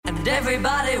And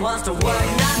everybody wants to work, nah, me.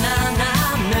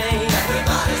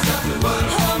 Everybody's got to work.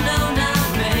 Oh, no, not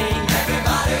me.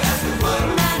 Everybody has to work.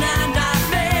 Nah, not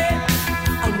me.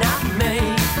 Oh, not me.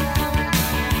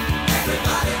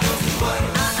 Everybody goes to work.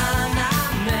 Not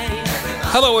me.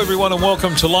 Hello, everyone, and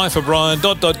welcome to Life of Brian,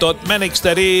 Mannix,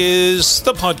 that is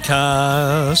the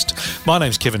podcast. My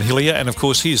name's Kevin Hillier, and of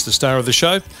course, he's the star of the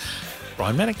show,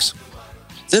 Brian Mannix.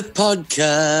 The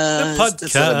podcast.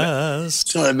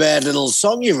 It's not a bad little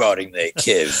song you're writing there,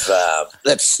 Kev.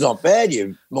 That's not bad.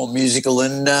 You're more musical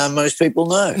than most people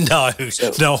know. No,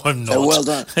 I'm not. So well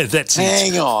done. That's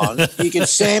Hang on. You can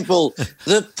sample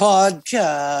the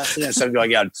podcast. You know, some guy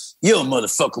going, you're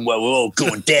motherfucking well, we're all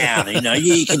going down. You know,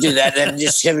 you can do that. And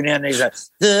just every now and then he's like,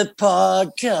 the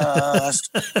podcast.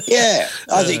 Yeah.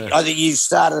 I think you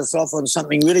started us off on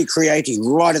something really creative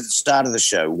right at the start of the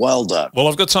show. Well done. Well,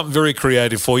 I've got something very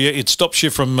creative for you. It stops you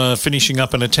from finishing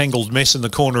up in a tangled mess in the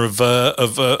corner of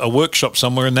a workshop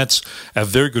somewhere, and that's our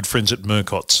very good friends at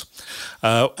Murcott's.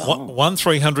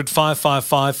 1300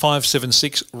 555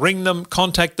 576. Ring them,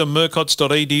 contact them,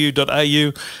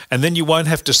 murcotts.edu.au, and then you won't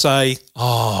have to say,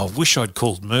 I wish I'd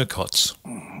called Murcott's.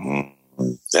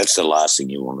 That's the last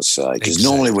thing you want to say, because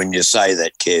Exactly. normally when you say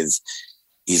that, Kev,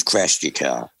 you've crashed your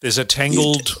car. There's a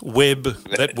tangled web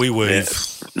that we weave.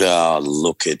 Oh,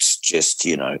 look, it's just,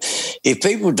 you know, if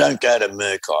people don't go to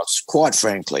Murcott's, quite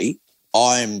frankly,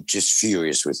 I'm just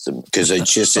furious with them because it's.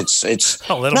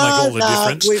 Oh, that'll make all the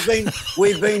difference.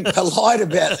 We've been polite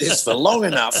about this for long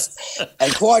enough,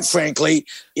 and quite frankly,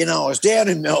 you know, I was down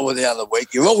in Melbourne the other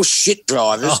week. You're all shit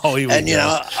drivers, and you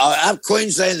know, up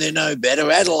Queensland they're no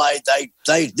better. Adelaide,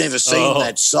 they've never seen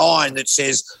that sign that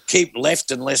says keep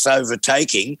left unless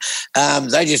overtaking.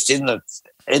 They just in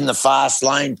the fast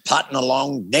lane, putting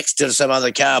along next to some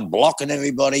other car, blocking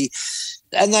everybody.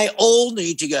 And they all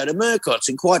need to go to Murcott's.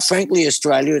 And quite frankly,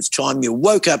 Australia, it's time you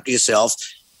woke up to yourself,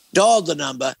 dialed the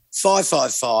number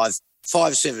 555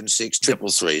 576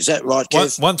 333. Is that right,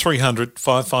 Kev? 1300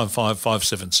 555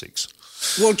 576.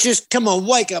 Well, just come on,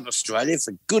 wake up, Australia,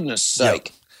 for goodness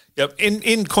sake. Yep.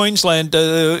 In Queensland,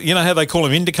 you know how they call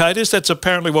them indicators? That's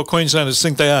apparently what Queenslanders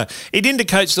think they are. It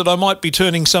indicates that I might be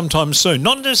turning sometime soon.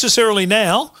 Not necessarily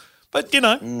now, but, you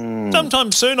know,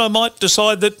 sometime soon I might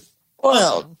decide that,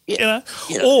 well, you know,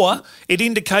 or it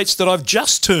indicates that I've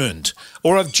just turned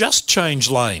or I've just changed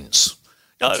lanes.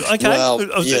 Okay. Well,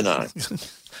 you know.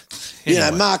 You know,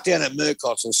 Anyway. Mark down at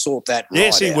Murcott's will sort that right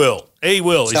Yes, he out. will. He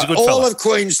will. He's So a good all fella. of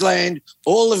Queensland,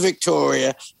 all of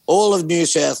Victoria, all of New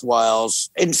South Wales,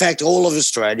 in fact, all of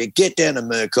Australia, get down to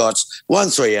Murcott's,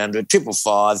 1300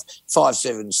 555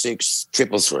 576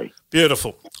 333.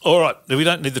 Beautiful. All right. We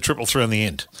don't need the 333 on the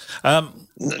end.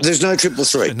 There's no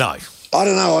 333. No. I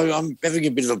don't know. I'm having a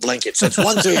bit of a blanket. So it's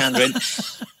 1300.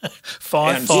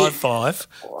 555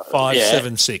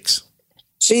 576.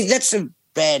 See, that's a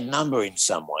bad number in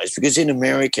some ways because in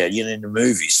America, you know, in the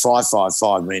movies,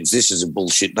 555 means this is a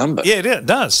bullshit number. Yeah, it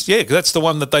does. Yeah, that's the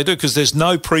one that they do because there's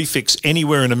no prefix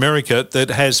anywhere in America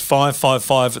that has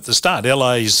 555 at the start.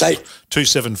 LA's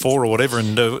 274 or whatever,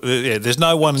 and there's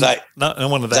no one. No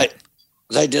one of that.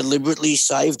 They deliberately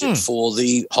saved it for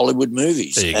the Hollywood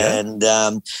movies. There you go.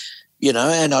 And, you know,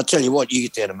 and I tell you what, you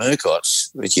get down to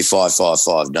Murcott's with your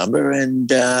 555 number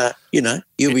and, you know,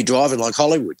 you'll be driving like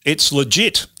Hollywood. It's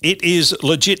legit. It is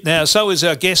legit. Now, so is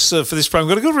our guest for this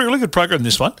program. We've got a really good program,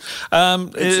 this one. It's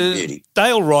a beauty.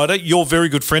 Dale Ryder, your very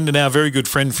good friend and our very good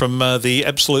friend from the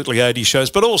Absolutely 80 shows,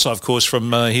 but also, of course,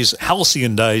 from his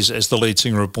halcyon days as the lead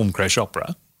singer of Boom Crash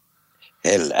Opera.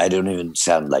 Hell, I don't even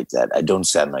sound like that. I don't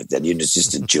sound like that. You know, it's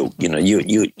just a joke. You know,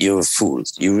 you're a fool.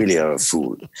 You really are a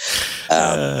fool.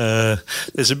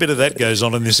 There's a bit of that goes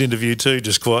on in this interview too,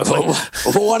 just quietly. Well,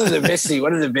 one of the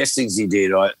best things he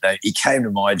did, he came to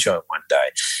my joint one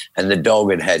day and the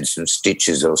dog had some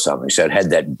stitches or something, so it had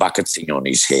that bucket thing on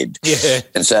his head. Yeah.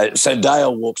 And so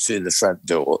Dale walks through the front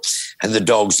door and the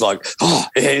dog's like, oh,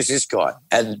 here's this guy.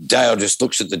 And Dale just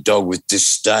looks at the dog with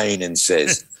disdain and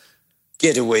says,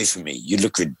 get away from me. You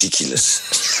look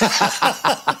ridiculous.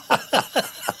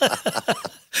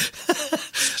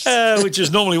 Which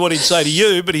is normally what he'd say to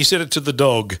you, but he said it to the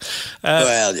dog.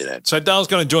 Well, you know. So Dale's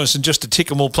going to join us in just a tick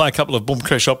and we'll play a couple of Boom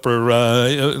Crash Opera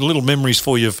little memories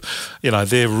for you. You know,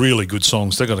 they're really good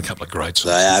songs. They've got a couple of great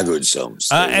songs. They are good songs.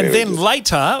 And then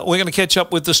later, we're going to catch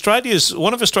up with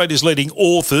one of Australia's leading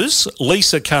authors,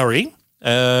 Lisa Curry.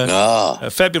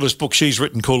 A fabulous book she's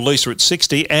written called Lisa at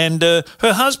 60, and her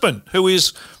husband, who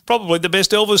is probably the best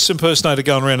Elvis impersonator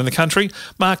going around in the country,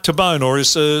 Mark Tabone, or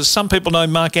as some people know,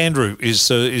 Mark Andrew is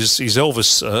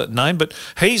Elvis' name, but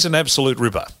he's an absolute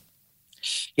ripper.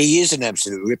 He is an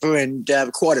absolute ripper, and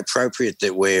quite appropriate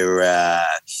that we're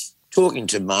talking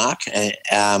to Mark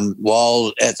after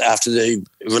the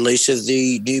release of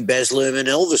the new Baz Luhrmann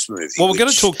Elvis movie. Well, we're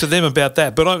going to talk to them about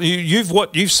that, but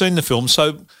you've seen the film,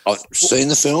 so I've seen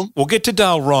the film. We'll get to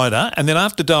Dale Ryder, and then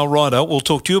after Dale Ryder, we'll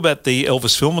talk to you about the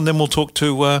Elvis film, and then we'll talk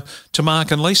to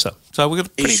Mark and Lisa. So we're going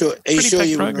to. Are you sure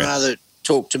you would rather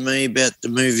talk to me about the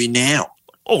movie now?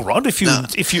 All right, if you No,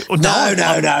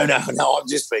 I'm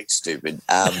just being stupid.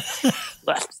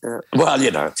 Well,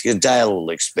 Dale will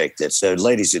expect it. So,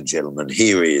 ladies and gentlemen,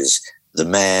 here is the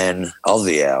man of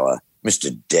the hour,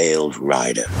 Mr. Dale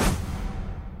Ryder.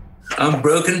 I'm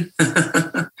broken.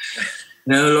 A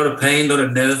lot of pain, a lot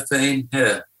of nerve pain.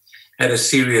 Had a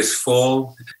serious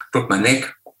fall, broke my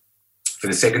neck for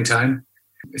the second time.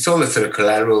 It's all the sort of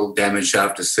collateral damage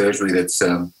after surgery that's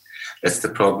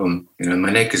the problem. My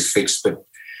neck is fixed, but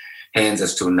hands are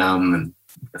still numb, and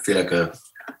I feel like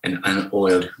an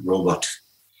unoiled robot.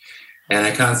 And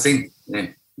I can't sing. Yeah.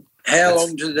 How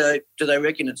long do they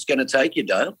reckon it's going to take you,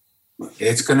 Dale?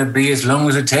 It's going to be as long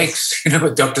as it takes.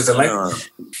 What doctors are like. Oh.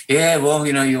 Yeah, well,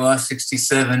 you are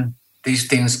 67. These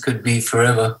things could be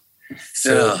forever.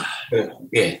 So,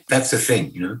 yeah, that's the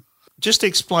thing, Just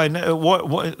explain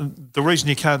what the reason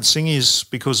you can't sing is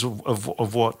because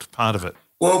of what part of it?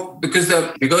 Well, because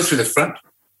they go through the front.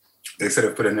 They sort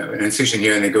of put an incision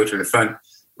here and they go through the front,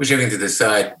 push everything to the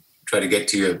side, try to get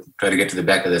to the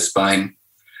back of the spine.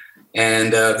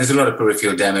 And there's a lot of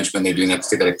peripheral damage when they're doing that, because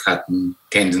they've got to cut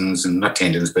tendons, and not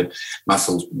tendons, but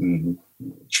muscles,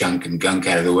 chunk and gunk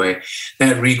out of the way. Then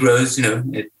it regrows,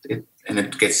 and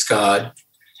it gets scarred.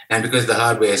 And because the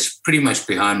hardware is pretty much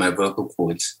behind my vocal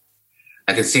cords,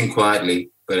 I can sing quietly,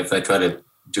 but if I try to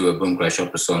do a boom crash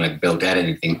opera song, like belt out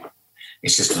anything,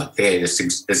 it's just not there. It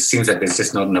seems like there's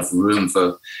just not enough room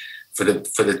for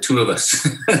the two of us.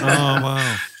 Oh,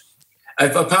 wow.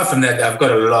 Apart from that, I've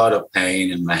got a lot of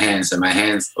pain in my hands, and my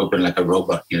hands open like a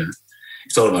robot.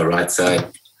 It's all on my right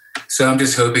side. So I'm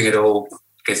just hoping it all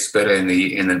gets better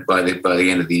by the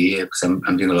end of the year, because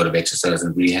I'm doing a lot of exercise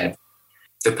and rehab.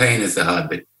 The pain is the hard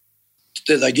bit.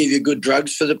 Do they give you good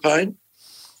drugs for the pain?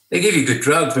 They give you good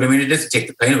drugs, but it doesn't take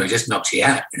the pain away; it just knocks you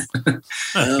out.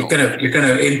 You're kind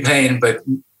of in pain, but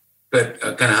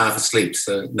kind of half asleep.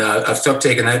 So no, I've stopped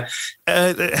taking that.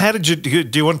 How did you?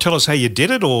 Do you want to tell us how you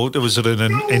did it, or was it in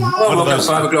one of those?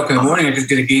 5 o'clock in the morning, I just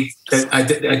did a gig. I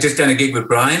just done a gig with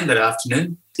Brian that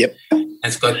afternoon. Yep.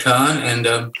 And Scott Kahn,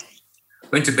 and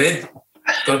went to bed.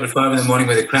 Got up at 5 in the morning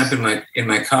with a cramp in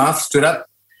my calf. Stood up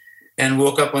and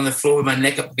woke up on the floor with my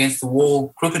neck up against the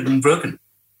wall, crooked and broken.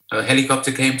 A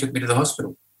helicopter came, took me to the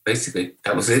hospital. Basically,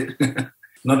 that was it.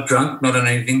 Not drunk, not on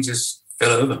anything, just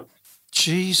fell over.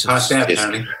 Jesus. Passed out,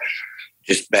 apparently.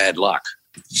 Just bad luck.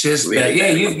 Just really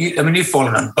yeah. You've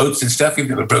fallen on boats and stuff. You've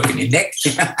never broken your neck.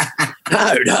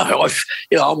 No.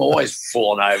 I'm always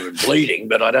falling over and bleeding,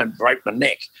 but I don't break my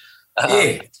neck.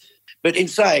 Yeah. But in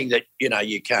saying that,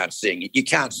 you can't sing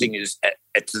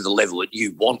to the level that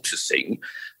you want to sing.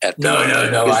 No.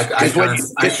 I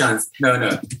can't.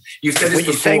 No. You said this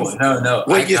before. No.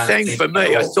 When you sang for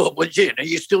me, I thought, well,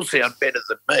 you still sound better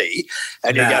than me.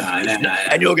 And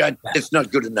you're going, it's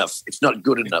not good enough. It's not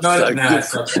good enough. No,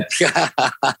 it's not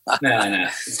that. No,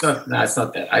 it's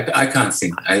not that. I can't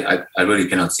sing. I really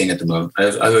cannot sing at the moment.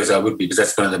 Otherwise, I would be, because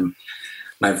that's one of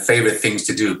my favorite things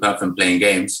to do, apart from playing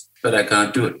games. But I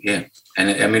can't do it. Yeah, and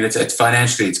it's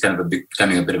financially, it's kind of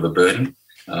becoming a bit of a burden.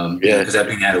 Because I've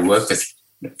been out of work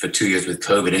for 2 years with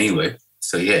COVID anyway.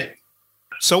 So yeah.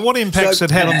 So what impacts it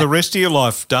had on the rest of your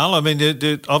life, Dale?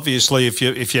 Obviously,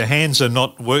 if your hands are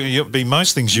not working, it'd be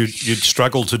most things you'd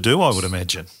struggle to do, I would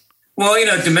imagine. Well,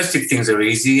 domestic things are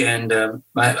easy, and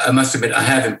I must admit I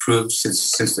have improved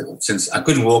since I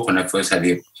couldn't walk when I first had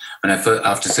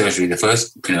after surgery. For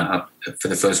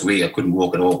the first week I couldn't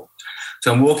walk at all.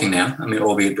 So I'm walking now.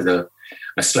 Albeit with a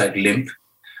slight limp.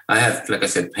 I have, like I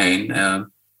said, pain.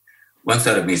 One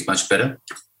side of me is much better.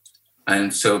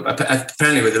 And so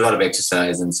apparently with a lot of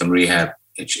exercise and some rehab,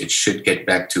 it should get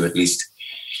back to at least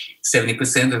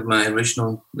 70% of my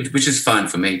original, which is fine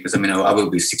for me, because I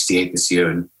will be 68 this year,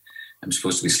 and I'm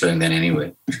supposed to be slowing down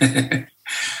anyway.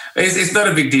 It's not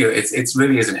a big deal. It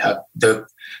really isn't. The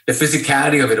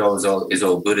physicality of it all is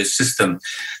all good. It's just the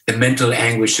mental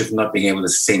anguish of not being able to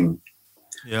sing.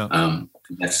 Yeah.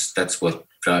 That's what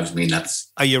drives me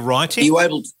nuts. Are you writing? Are you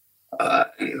able to?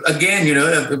 Again,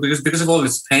 because of all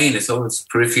this pain, it's all this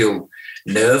peripheral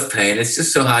nerve pain. It's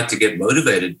just so hard to get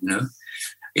motivated.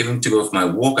 Even to go for my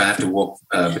walk, I have to walk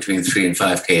between 3 and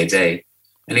 5K a day,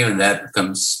 and even that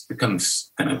becomes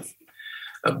kind of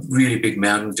a really big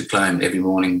mountain to climb every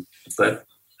morning. But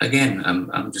again,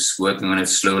 I'm just working on it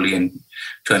slowly and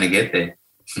trying to get there.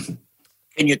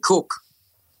 Can you cook?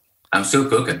 I'm still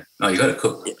cooking. No, you got to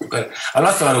cook. I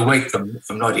lost a lot of weight from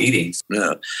not eating.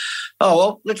 Yeah. Oh,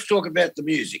 well, let's talk about the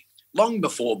music. Long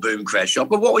before Boom Crash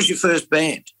Opera, what was your first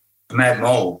band? Mad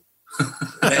Mole.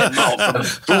 Mad Mole.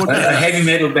 A heavy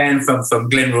metal band from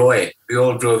Glenroy. We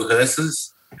all drove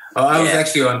hearses. I was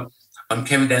actually on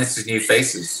Kevin Dennis's New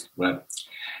Faces, right?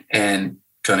 And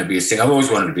trying to be a singer. I've always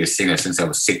wanted to be a singer since I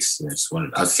was 6.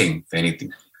 I'll sing for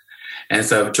anything. And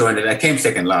so I joined it. I came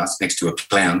second last next to a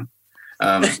clown.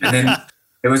 And then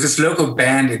there was this local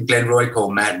band in Glenroy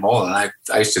called Mad Mole, and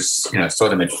I used to, saw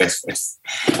them at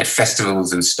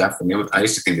festivals and stuff, and I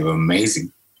used to think they were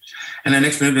amazing. And the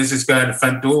next minute, there's this guy in the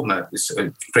front door, this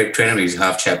great trainer, he's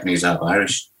half Japanese, half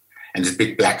Irish, and this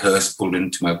big black hearse pulled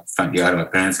into my front yard of my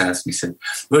parents' house, and he said,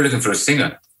 "We're looking for a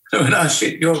singer." I went, "Oh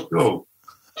shit, you're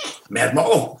Mad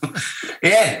Mole."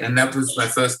 Yeah, and that was my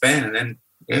first band, and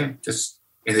then just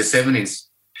in the 70s,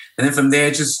 and then from there,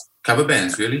 just cover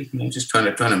bands, really, just trying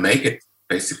to make it,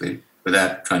 basically,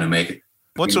 without trying to make it.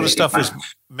 What sort of stuff was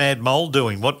Mad Mole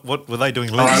doing? What were they doing?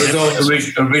 It was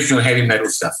all original heavy metal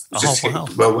stuff. Wow.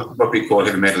 Well, what we call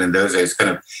heavy metal in those days, kind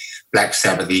of Black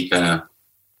Sabbath-y, kind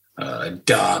of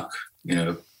dark,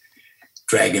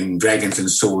 dragons and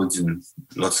swords and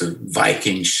lots of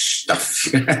Viking stuff.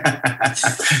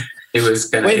 It was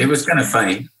kind of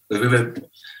funny.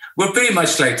 We're pretty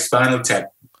much like Spinal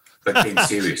Tap, but being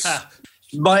serious.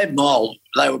 Mad Mole,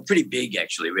 they were pretty big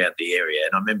actually around the area,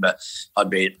 and I remember I'd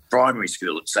be at primary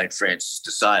school at St Francis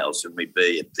de Sales, and we'd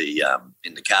be at the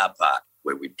in the car park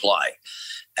where we'd play,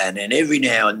 and then every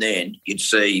now and then you'd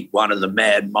see one of the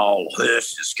Mad Mole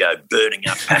hearses go burning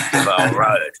up Baskerville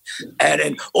Road, and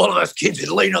then all of us kids would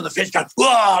lean on the fence, go,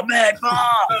 "Whoa, Mad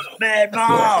Mole, Mad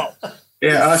Mole!"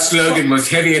 Yeah, our slogan was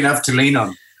 "Heavy enough to lean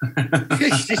on."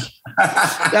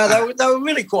 No, they were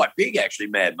really quite big actually,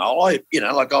 Mad Mole. I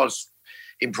was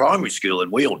in primary school,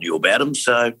 and we all knew about them.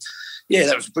 So, yeah,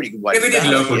 that was a pretty good way. Yeah, we did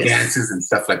local dances and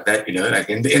stuff like that. Like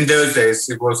in those days,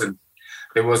 it wasn't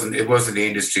the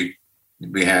industry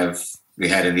we had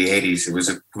in the 80s. It was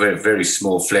a very, very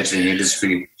small fledgling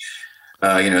industry.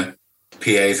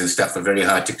 PAs and stuff were very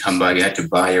hard to come by. You had to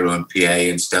buy your own PA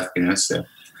and stuff. So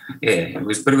yeah, it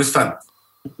was fun.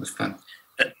 It was fun.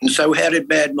 So, how did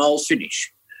Mad Mole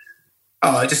finish?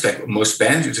 Oh, just like most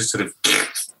bands, you just sort of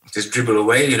just dribble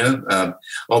away,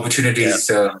 opportunities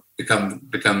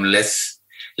become less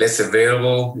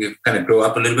available. You kind of grow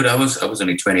up a little bit. I was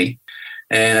only 20,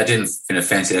 and I didn't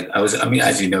fancy that.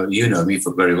 As you know me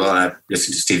for very well. I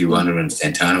listened to Stevie Wonder and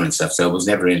Santana and stuff, so I was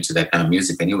never into that kind of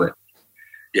music anyway.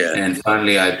 Yeah. And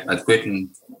finally, I quit and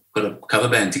put a cover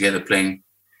band together playing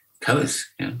covers.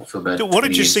 For about. What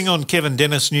did you sing on Kevin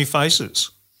Dennis' New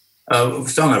Faces? A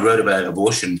song I wrote about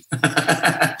abortion.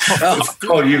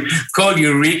 called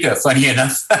Eureka, funny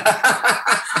enough.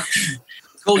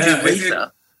 Called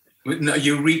Eureka? No,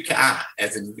 Eureka,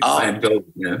 as in find gold,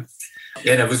 Yeah,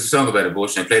 it was a song about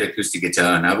abortion. I played acoustic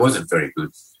guitar, and I wasn't very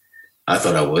good. I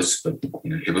thought I was, but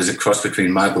it was a cross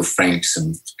between Michael Franks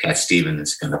and Cat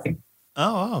Stevens kind of thing.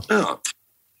 Oh.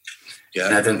 Yeah.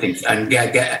 And I don't think... And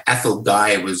Athol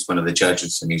Guy was one of the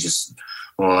judges, and he just...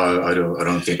 "Oh, I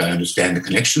don't think I understand the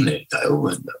connection there, Dale."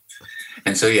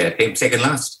 And so, I came second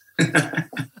last.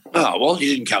 Oh, well,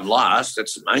 you didn't come last.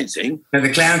 That's the main thing. No,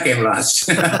 the clown came last.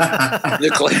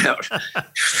 The clown.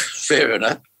 Fair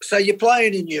enough. So you're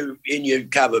playing in your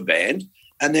cover band,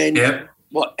 and then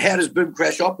what? How does Boom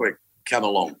Crash Opera come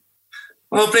along?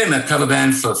 Well, I played in a cover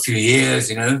band for a few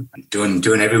years,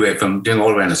 doing everywhere, from doing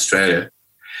all around Australia.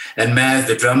 And Maz,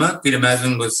 the drummer, Peter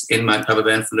Maslin, was in my cover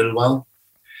band for a little while.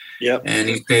 Yep. And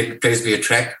he plays me a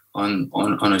track on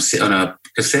a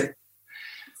cassette.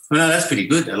 Well, no, that's pretty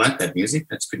good. I like that music.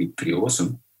 That's pretty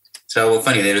awesome. So,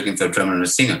 funny, they're looking for a drummer and a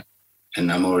singer,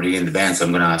 and I'm already in the band, so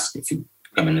I'm going to ask if you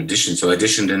come and audition. So I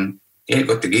auditioned and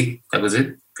got the gig. That was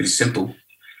it. Pretty simple.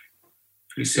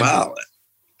 Wow.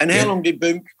 And how long did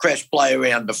Boom Crash play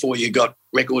around before you got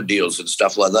record deals and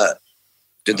stuff like that?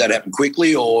 Did that happen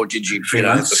quickly, or did you,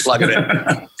 slug it in?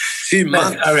 A few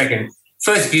months, I reckon.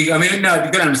 First gig, you've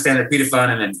got to understand that Peter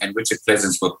Farnan and Richard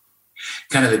Pleasance were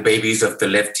kind of the babies of the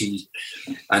lefty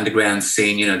underground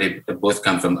scene. They both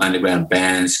come from underground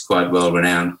bands, quite well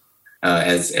renowned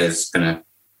as kind of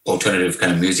alternative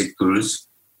kind of music gurus.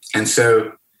 And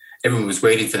so everyone was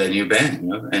waiting for their new band,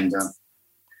 And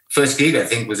first gig, I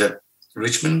think, was at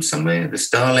Richmond somewhere, the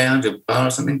Star Lounge or bar or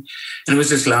something. And it was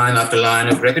just line after line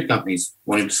of record companies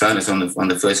wanting to sign us on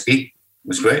the first gig. It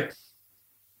was great.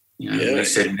 We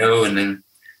said no, and then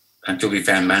until we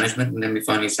found management, and then we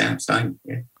finally signed.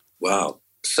 Yeah. Wow.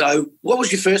 So what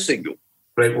was your first single?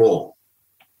 Great Wall.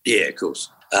 Yeah, of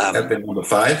course. That been number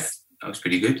 5. That was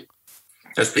pretty good.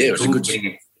 That's pretty cool. It was a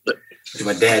good to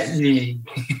my dad,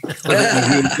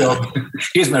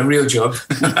 here's my real job.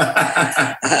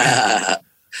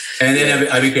 And then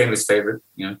I became his favorite,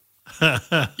 you know.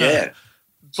 Yeah.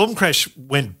 Boom Crash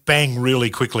went bang really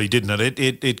quickly, didn't it?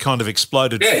 It kind of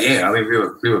exploded. Yeah. I mean,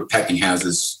 we were packing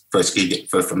houses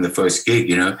from the first gig,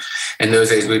 you know. In those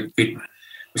days, we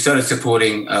started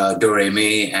supporting Do Re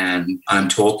Mi and I'm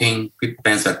Talking,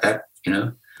 bands like that, you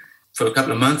know, for a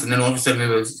couple of months, and then all of a sudden we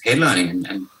were headlining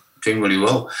and doing really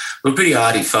well. We were pretty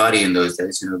arty-farty in those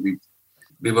days, you know.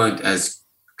 We weren't as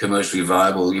commercially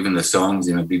viable. Even the songs,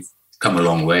 you know, we've come a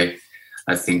long way.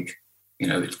 I think, you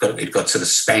know, it got sort of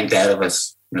spanked out of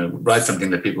us. You know, write something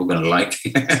that people are going to like.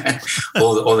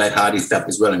 all that hardy stuff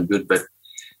is well and good, but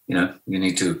you know, you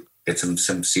need to get some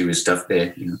serious stuff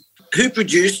there. You know, who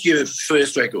produced your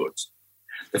first records?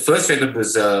 The first record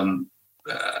was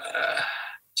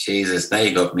Jesus. Now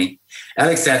you got me.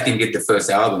 Alex Atkin did the first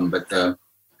album, but the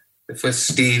first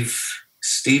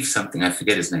Steve something, I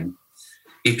forget his name.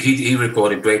 He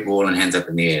recorded Great Wall and Hands Up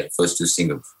in the Air, the first two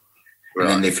singles, right.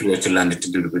 And then they flew to London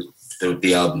to do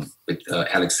the album with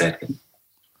Alex Atkin.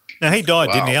 Now, he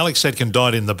died, didn't he? Alex Atkin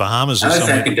died in the Bahamas or something.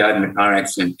 Alex Atkin died in a car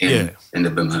accident in the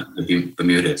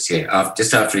Bermudas,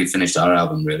 just after he finished our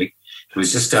album, really. He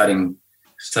was just starting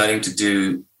to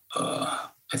do, I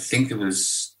think it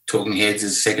was Talking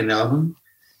Heads' second album,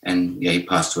 and, he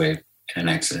passed away in an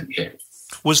accident,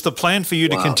 Was the plan for you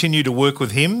to continue to work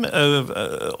with him,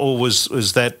 or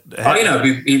was that... Oh, you know,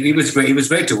 he was great. He was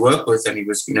great to work with, and he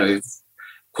was, you know,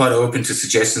 quite open to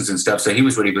suggestions and stuff, so he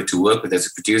was really good to work with as a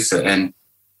producer, and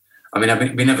I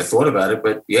mean, we never thought about it,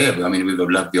 but I mean, we would have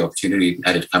loved the opportunity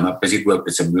had it come up because he'd worked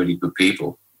with some really good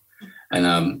people,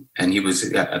 and he was,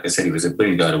 like I said, he was a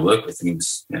brilliant guy to work with, and he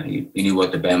was, you know, he knew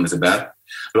what the band was about.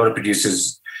 A lot of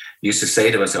producers used to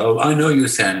say to us, "Oh, I know your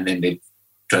sound," and then they'd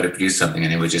try to produce something,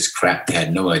 and it was just crap. They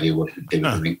had no idea what they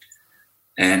were doing,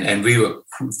 and we were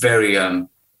very,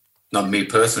 not me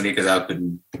personally, because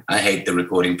I hate the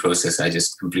recording process. I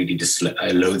just completely I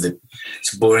loathe it.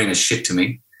 It's boring as shit to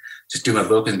me. Just do my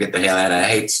vocals and get the hell out. I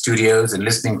hate studios and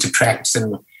listening to tracks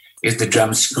and is the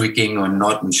drum squeaking or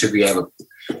not, and should we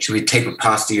tape a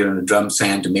pasta on the drum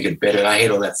sound to make it better? I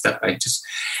hate all that stuff. I just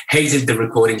hated the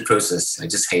recording process. I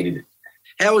just hated it.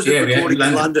 How was it recording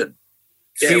in London?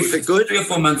 Yeah, was it good? 3 or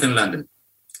 4 months in London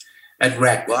at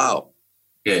RAC. Wow.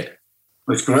 Yeah. It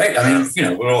was great. I mean, you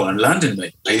know, we're all in London,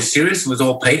 mate. Are you serious? It was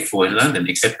all paid for in London,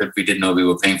 except that we didn't know we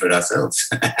were paying for it ourselves.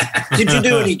 Did you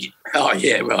do any... Oh,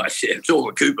 yeah, right. Yeah, it's all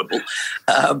recoupable.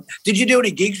 Did you do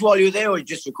any gigs while you were there, or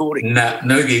just recording?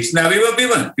 No gigs. No, we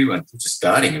weren't just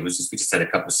starting. It was just, we just had a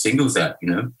couple of singles out, you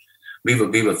know. We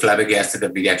were flabbergasted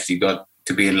that we actually got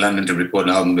to be in London to record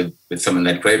an album with someone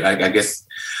that great. I guess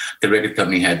the record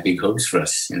company had big hopes for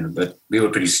us, you know, but we were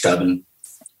pretty stubborn.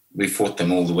 We fought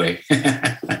them all the way.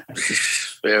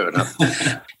 Fair enough.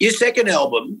 Your second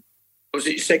album, was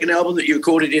it your second album that you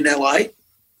recorded in LA?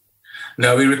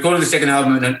 No, we recorded the second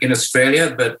album in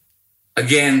Australia, but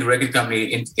again, the record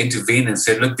company intervened and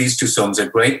said, look, these two songs are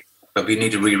great, but we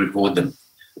need to re-record them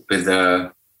with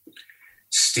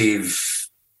Steve,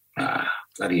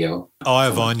 bloody hell.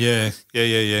 Irvine, yeah.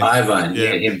 Irvine,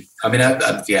 yeah, him. I mean,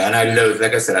 and I loathe,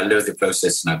 like I said, I loathe the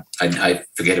process, and I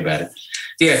forget about it.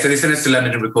 Yeah, so they sent us to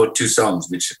London to record 2 songs,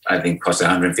 which I think cost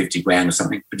 150 grand or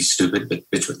something, pretty stupid, but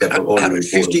that were all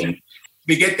recorded.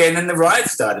 We get there and then the riot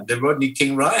started, the Rodney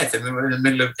King riot, and we were in the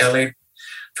middle of LA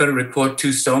trying to record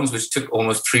 2 songs, which took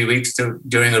almost 3 weeks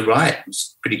during a riot. It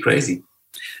was pretty crazy.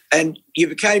 And you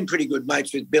became pretty good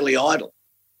mates with Billy Idol.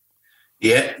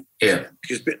 Yeah.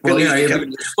 Because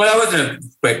I wasn't a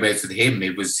great mates with him.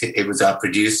 It was our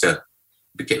producer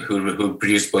who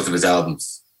produced both of his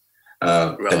albums.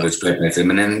 Right. That was great with him.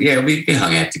 And then, we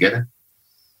hung out together.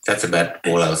 That's about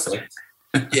all I'll say.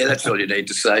 Yeah, that's all you need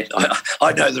to say.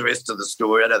 I know the rest of the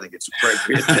story. I don't think it's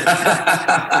appropriate.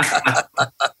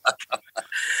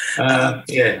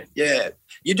 Yeah.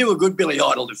 You do a good Billy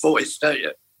Idol voice, don't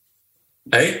you?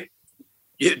 Hey?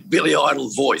 Yeah, Billy Idol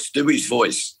voice. Do his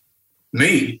voice.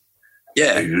 Me?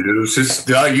 Yeah. You're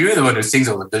the one who sings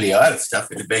all the Billy Idol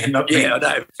stuff in the band, not me. Yeah, I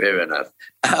know. Fair enough.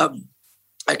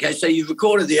 Okay, so you've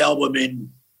recorded the album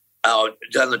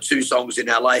done the 2 songs in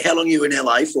LA. How long are you in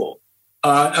LA for?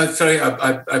 Sorry,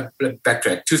 I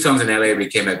backtracked. 2 songs in LA, we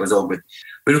came back, was all good.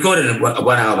 We recorded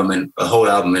one album, and a whole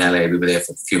album in LA. We were there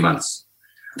for a few months,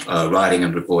 writing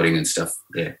and recording and stuff.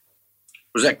 Yeah.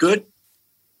 Was that good?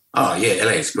 Oh, yeah,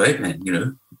 LA is great, man, you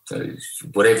know. So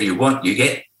whatever you want, you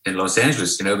get in Los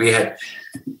Angeles. You know, we had...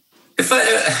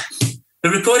 the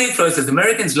recording process,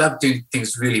 Americans love doing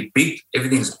things really big.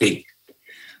 Everything's big.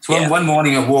 So one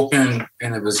morning I walked in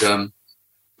and it was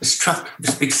this truck,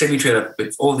 this big semi-trailer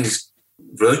with all these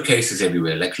road cases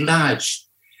everywhere, like large.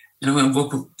 And I went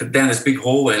walking down this big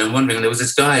hallway and I'm wondering, and there was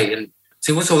this guy and I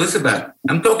said, what's all this about?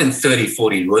 I'm talking 30,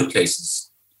 40 road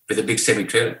cases with a big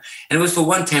semi-trailer. And it was for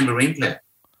one tambourine player,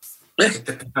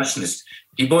 the percussionist.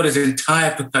 He bought his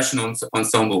entire percussion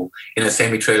ensemble in a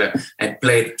semi-trailer and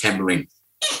played tambourine.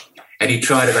 And he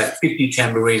tried about 50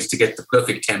 tambourines to get the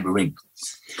perfect tambourine.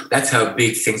 That's how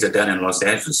big things are done in Los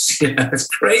Angeles. It's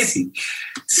crazy.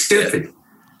 Stupid.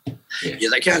 Yeah,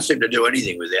 they can't seem to do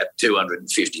anything without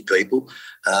 250 people.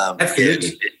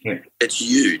 Absolutely. It's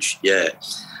huge, yeah.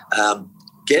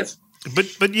 Kev?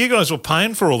 But you guys were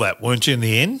paying for all that, weren't you, in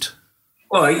the end?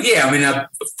 Well, yeah, I mean,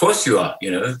 of course you are,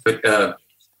 but,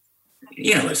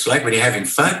 it's like when you're having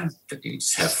fun, you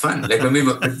just have fun. Like when we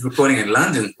were recording in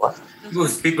London,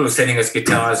 people were sending us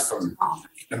guitars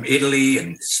from Italy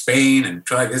and Spain and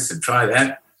try this and try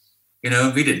that.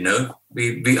 We didn't know.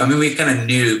 We kind of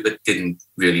knew, but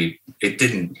it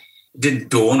didn't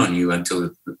dawn on you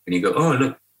until when you go, oh,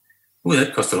 look,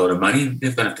 that cost a lot of money.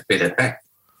 They're going to have to pay that back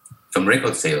from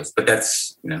record sales. But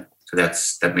that's,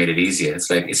 that made it easier. It's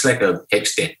like a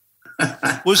HECS debt.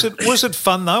 Was it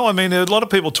fun though? I mean, a lot of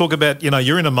people talk about,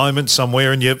 you're in a moment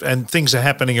somewhere and things are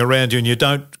happening around you and you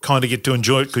don't kind of get to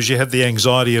enjoy it because you have the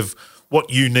anxiety of what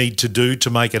you need to do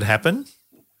to make it happen.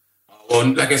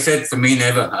 Well, like I said, for me,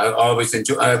 never. I always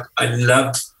enjoy. I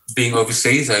loved being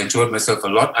overseas. I enjoyed myself a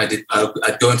lot. I'd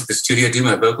go into the studio, do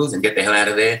my vocals, and get the hell out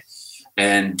of there.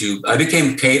 And I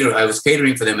became caterer. I was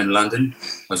catering for them in London.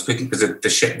 I was cooking because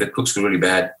the cooks were really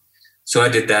bad. So I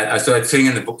did that. I started sitting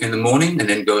in the morning, and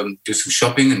then go and do some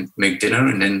shopping and make dinner.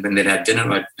 And then when they'd had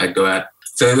dinner, I'd go out.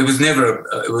 So it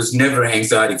was never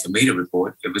anxiety for me to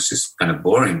record. It was just kind of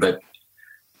boring,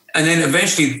 And then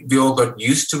eventually we all got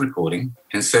used to recording.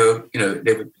 And so,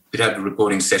 we'd have the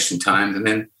recording session times. And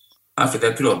then after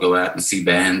that, we'd all go out and see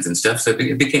bands and stuff. So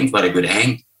it became quite a good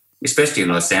hang, especially in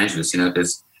Los Angeles,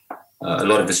 because a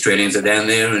lot of Australians are down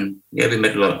there. And yeah, we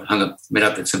met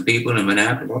up with some people and went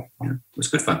out. It was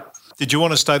good fun. Did you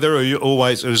want to stay there or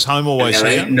was home always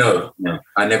here? No.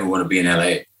 I never want to be in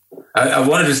LA. I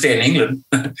wanted to stay in England.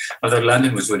 I thought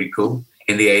London was really cool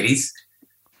in the 80s.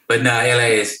 But no,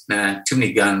 LA is too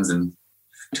many guns and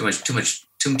too many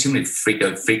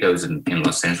freakos in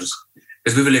Los Angeles.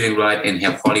 Because we were living right in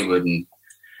Hollywood, and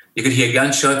you could hear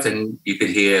gunshots and you could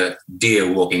hear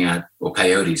deer walking out or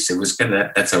coyotes. It was kind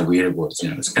of that's how weird it was.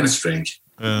 It's kind of strange,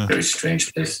 very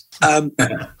strange place.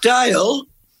 Dale.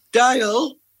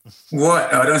 What?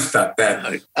 Oh, don't stop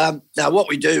that. Now, what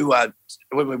we do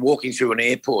when we're walking through an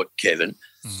airport, Kevin,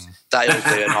 Dale's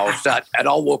there, and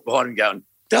I'll walk behind him going,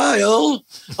 Dale,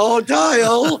 oh,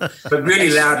 Dale. But really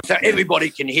loud. So everybody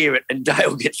can hear it, and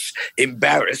Dale gets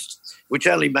embarrassed, which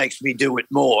only makes me do it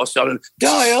more. So,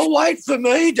 Dale, wait for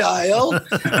me, Dale.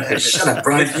 Shut up,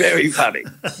 Brian. It's very funny.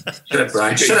 Shut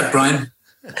up, Brian.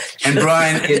 And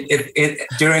Brian,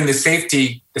 during the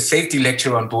safety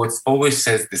lecture on board, always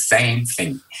says the same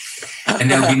thing. And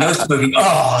there'll be no smoking.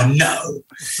 Oh, no.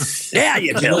 Now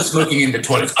you tell. No smoking in the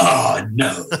toilets. Oh,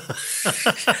 no.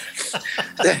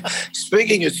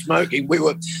 Speaking of smoking, we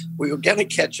were going to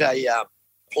catch a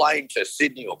plane to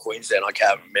Sydney or Queensland, I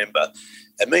can't remember.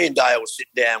 And me and Dale were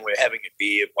sitting down, we were having a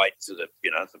beer, waiting for the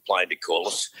plane to call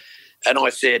us. And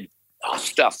I said,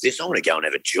 stuff this, I want to go and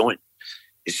have a joint.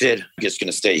 He said, I'm just going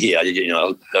to stay here.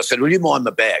 I said, will you mind my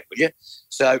bag, will you?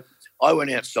 So I went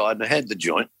outside and I had the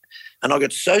joint, and I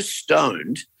got so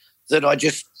stoned that I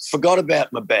just forgot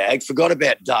about my bag, forgot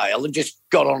about Dale, and just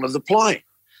got onto the plane.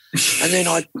 And then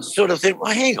I sort of think,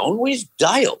 well, hang on, where's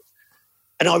Dale?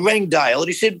 And I rang Dale and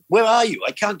he said, where are you?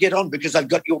 I can't get on because I've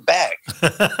got your bag.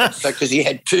 So because he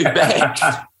had two bags.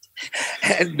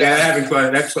 And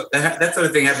that sort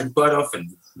of thing happened quite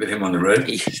often with him on the road.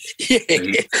 Yeah.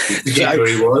 He forget where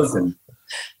he was, and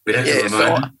we'd have to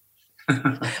remind him.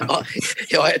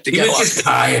 I had to go. He was just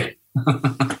tired.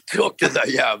 Talk to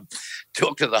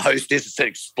the hostess and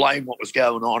explain what was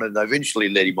going on, and they eventually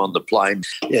let him on the plane.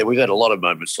 Yeah, we've had a lot of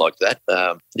moments like that.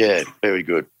 Yeah, very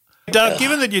good. Doug,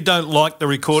 given that you don't like the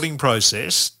recording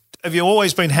process, have you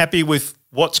always been happy with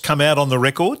what's come out on the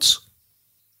records?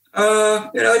 I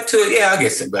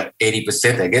guess about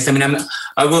 80%. I guess. I mean,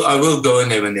 I will go in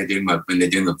there when they're doing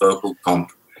the vocal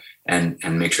comp and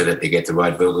make sure that they get the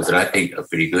right vocals that I think are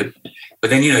pretty good. But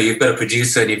then you've got a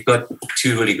producer and you've got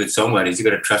two really good songwriters. You've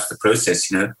got to trust the process.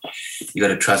 You got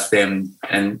to trust them.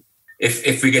 And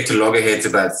if we get to loggerheads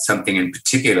about something in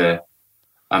particular,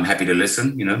 I'm happy to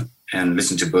listen. And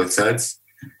listen to both sides.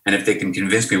 And if they can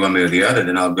convince me one way or the other,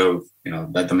 then I'll go.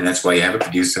 That's why you have a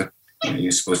producer.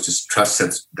 You're supposed to trust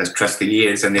the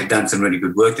ears, and they've done some really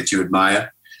good work that you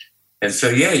admire. And so,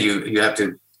 yeah, you have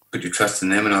to put your trust in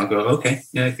them, and I'll go, okay,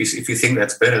 yeah, if you think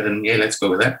that's better, then yeah, let's go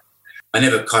with that. I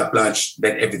never carte blanche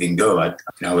let everything go.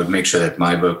 I would make sure that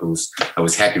my vocals, I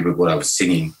was happy with what I was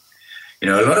singing. A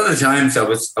lot of the times I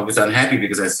was unhappy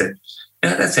because I said,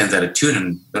 yeah, that sounds out of tune,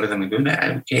 and a lot of them would go, no,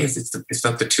 who cares? It's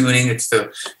not the tuning, it's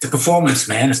the performance,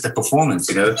 man. It's the performance.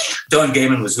 Don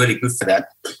Gayman was really good for that,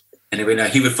 and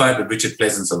he would fight with Richard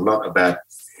Pleasance a lot about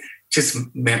just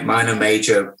minor,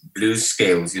 major blues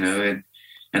scales, and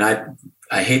I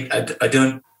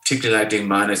don't particularly like doing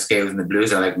minor scales in the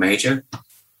blues. I like major,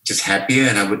 just happier,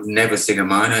 and I would never sing a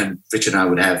minor. And Richard and I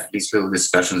would have these little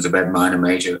discussions about minor,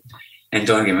 major, and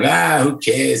Don Gayman, who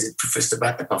cares? It's just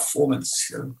about the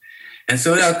performance. And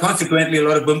so consequently, a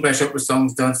lot of Boom Crash Opera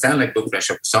songs don't sound like Boom Crash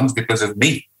Opera songs because of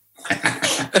me.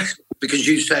 Because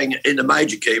you sang in the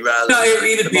major key rather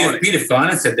than Peter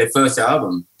Finer said their first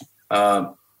album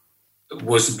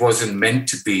wasn't meant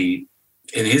to be,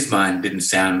 in his mind, didn't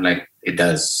sound like it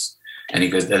does. And he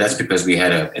goes, that's because we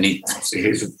had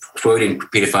he's quoting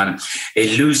Peter Finer,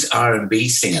 a loose R&B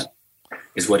singer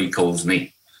is what he calls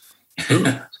me.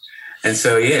 And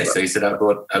so, so he said, I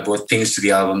brought things to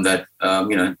the album that,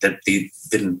 that they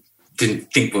didn't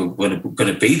think were going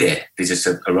to be there. They just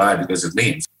arrived because of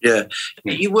me. Yeah.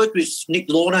 You worked with Nick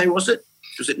Launay, was it?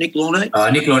 Was it Nick Launay?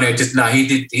 Nick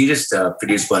Launay, he just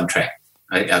produced one track.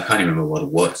 I can't even remember what it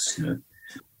was.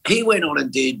 He went on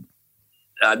and did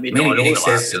Midnight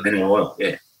Oil.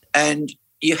 Yeah. And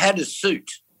you had a suit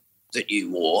that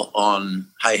you wore on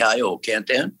Hey Hey or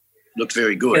Countdown. Looked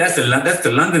very good. Yeah, that's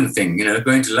the London thing,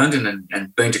 going to London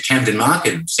and going to Camden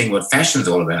Market and seeing what fashion's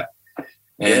all about.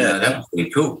 And that was pretty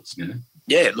cool.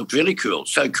 Yeah, it looked really cool.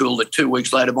 So cool that 2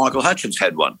 weeks later Michael Hutchence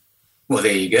had one. Well,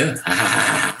 there you go.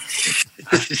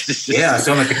 Yeah, I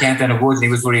saw him at the Countdown Awards and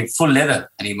he was wearing full leather,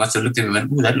 and he must have looked at me and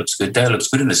went, "Ooh, that looks good. That looks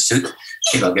good in a suit. I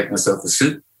think I'll get myself a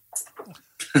suit."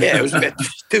 Yeah, it was about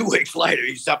 2 weeks later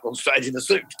he's up on stage in a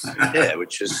suit. Yeah,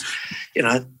 which is,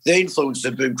 the influence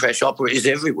of Boom Crash Opera is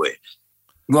everywhere.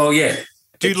 Well, yeah.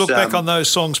 Do you look back on those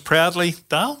songs proudly,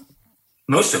 Dale?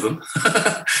 Most of them.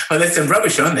 Well, there's some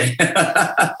rubbish on there.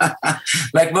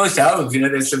 Like most albums,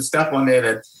 there's some stuff on there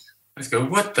that I just go,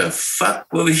 what the fuck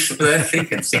were we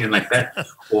thinking, singing like that?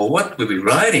 Or what were we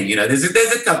writing? There's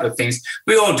a couple of things.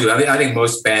 We all do. I think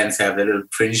most bands have that little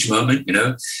cringe moment, We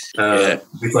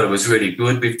thought it was really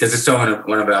good. There's a song on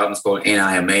one of our albums called Ain't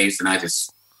I Amazed? And I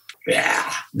just,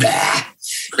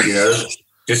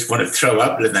 just want to throw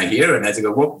up when I hear it. And I just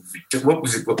go, what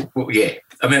was it? Yeah.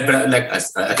 I mean, but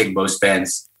I think most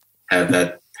bands have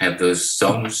those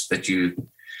songs that you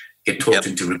get talked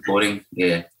into recording.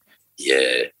 Yeah.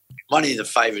 Yeah. One of the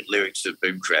favourite lyrics of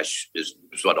Boom Crash is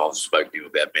what I've spoken to you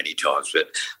about many times,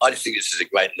 but I just think this is a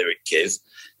great lyric, Kev.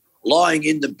 Lying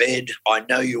in the bed, I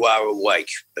know you are awake,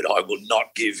 but I will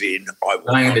not give in.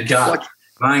 Lying in the dark.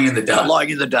 Lying in the dark.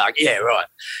 Lying in the dark, yeah, right.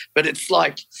 But it's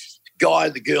like guy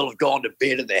and the girl have gone to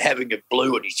bed and they're having a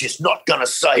blue and he's just not going to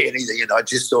say anything. And I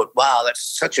just thought, wow,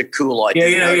 that's such a cool idea.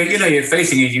 Yeah, you're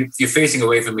facing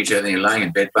away from each other and you're lying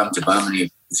in bed bum to bum,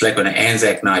 and it's like on an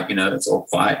Anzac night, it's all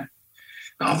quiet.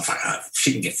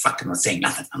 She can get fucked. I'm not saying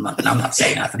nothing. I'm not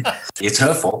saying nothing. It's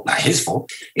her fault, not his fault.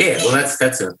 Yeah, well, that's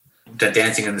the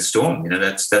dancing in the storm.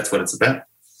 That's what it's about.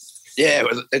 Yeah,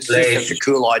 well, it's just such a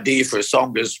cool idea for a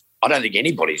song, because I don't think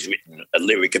anybody's written a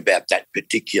lyric about that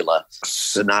particular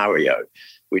scenario.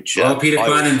 Which Peter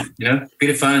Finan,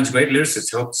 Peter Finan's great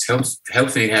lyricist.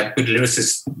 Helps me have good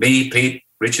lyricists. Me, Pete,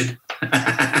 Richard.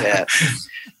 Yeah.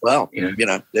 Well,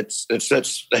 that's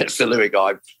the lyric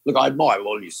I admire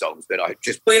all your songs, but I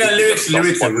just lyrics are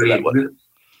really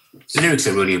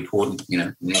important.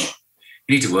 You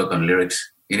need to work on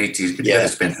lyrics. You need to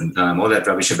spend some time. All that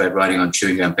rubbish about writing on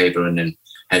chewing gum paper and then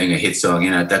having a hit song,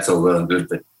 that's all well and good,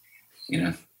 but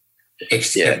bands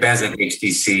like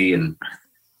XTC and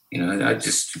I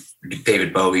just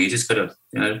David Bowie. You just got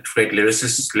to create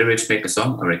lyrics make a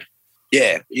song. I reckon.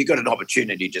 Yeah, you got an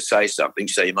opportunity to say something,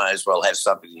 so you may as well have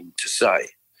something to say.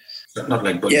 Not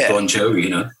like Bon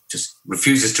Jovi, just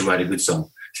refuses to write a good song.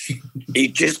 He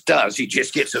just does. He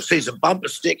just sees a bumper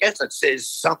sticker that says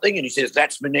something and he says,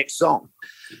 that's my next song.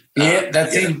 Yeah,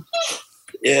 that's him.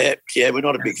 Yeah, we're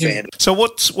not a big fan. So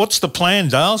what's the plan,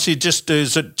 Dale? Is it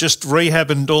just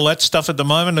rehab and all that stuff at the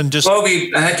moment, and just? Well,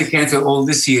 I had to cancel all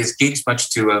this year's gigs, much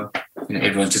to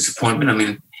everyone's disappointment. I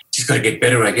mean, just got to get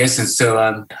better, I guess. And so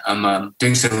I'm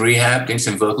doing some rehab, doing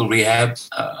some vocal rehab.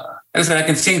 As I said, I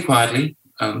can sing quietly,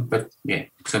 but yeah.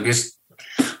 So I'm just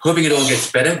hoping it all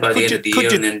gets better by the end of the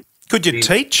year. Could you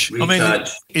teach? Recharge. I mean,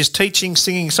 is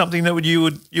singing something that you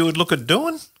would look at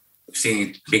doing?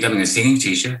 Becoming a singing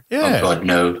teacher? Yeah. Oh God,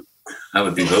 no. I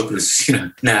would be vocalist.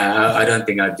 No, I don't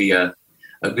think I'd be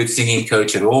a good singing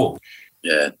coach at all.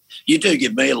 Yeah, you do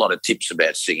give me a lot of tips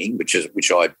about singing, which I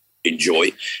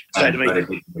enjoy. Say to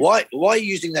me, why are you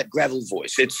using that gravel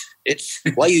voice? It's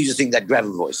why are you using that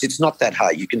gravel voice? It's not that high.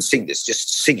 You can sing this.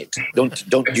 Just sing it. Don't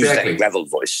Exactly. use that gravel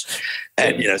voice,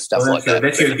 and stuff like that.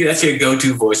 That's your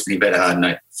go-to voice when you've had a hard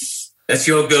night. That's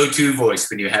your go-to voice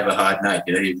when you have a hard night.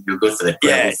 You go for that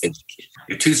gravel thing.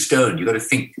 You're too stoned. You got to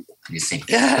think when you sing.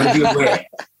 Got to be aware.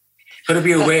 Got to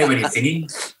be aware when you're singing.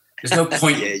 There's no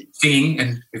point singing,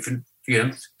 and if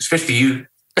especially you.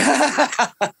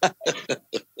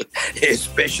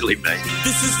 Especially me.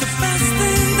 This is the best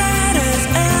thing that has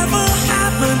ever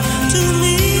happened to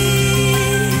me.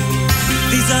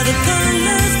 These are the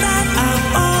colors that I've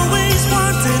always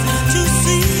wanted to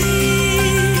see.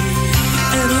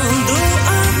 And although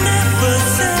I've never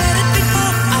said it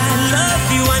before, I love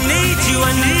you, I need you,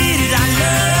 I need it, I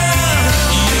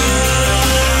love you.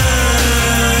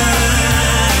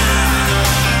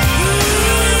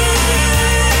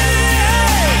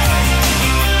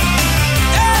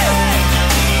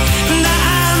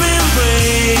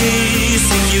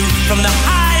 From the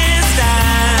highest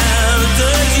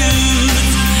altitudes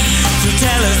to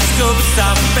telescopes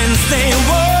up and stay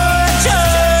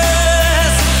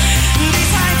watchers.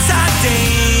 These heights are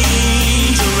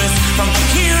dangerous. From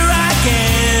here I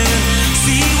can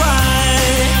see why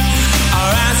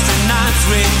our astronauts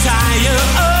retire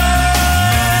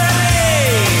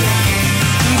early.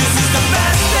 This is the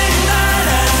best thing that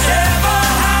has ever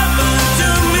happened to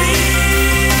me.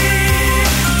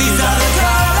 These are the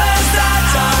colors that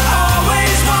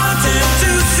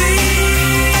to see,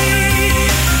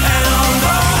 and although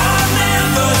I've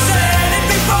never said it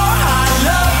before, I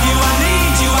love you, I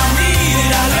need you, I need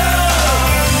it, I love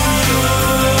you.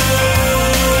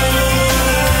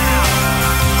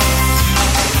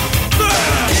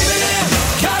 Keep it in,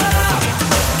 cut it out,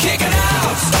 kick it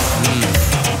out.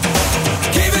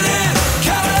 Keep it in,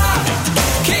 cut it out,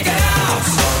 kick it out.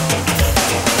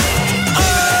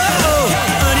 Oh,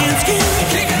 onion skin,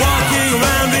 walking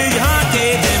around with your heart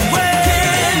caved in.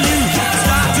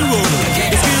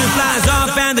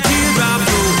 And the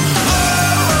teardrops roll.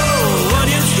 Oh,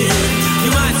 onion skin.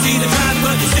 You might see the track,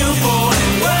 but you're still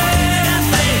falling. When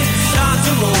things start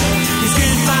to roll, your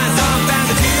skin flies off and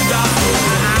the teardrops roll.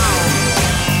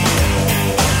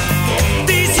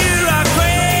 These here are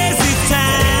crazy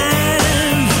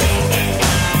times.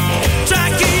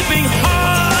 Try keeping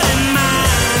heart in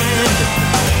mind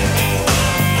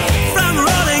from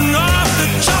rolling off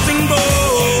the chopping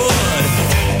board.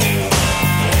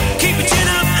 Keep your chin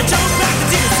up and don't back the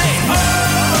tears. Say,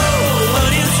 oh,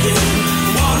 onion skin,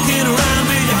 walking around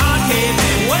with your heart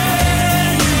caving.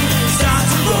 When you start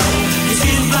to roll, your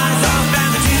skin flies off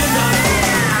and the tears are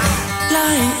roll.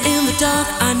 Lying in the dark,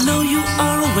 I know you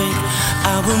are awake.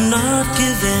 I will not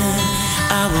give in.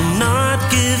 I will not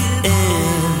give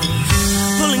in.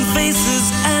 Pulling faces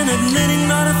and admitting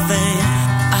not a thing.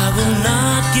 I will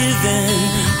not give in.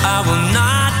 I will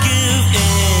not give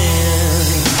in.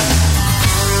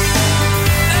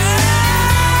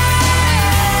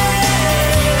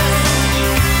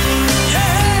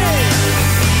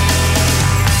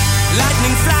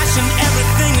 Lightning flashing,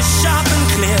 everything is sharp and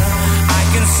clear. I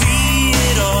can see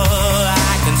it all,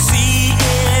 I can see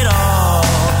it all.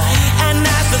 And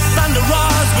as the thunder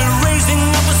roars, we're raising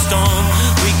up a storm.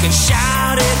 We can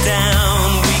shout it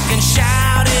down, we can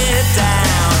shout it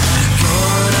down.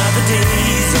 Gone are the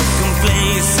days of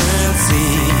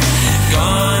complacency.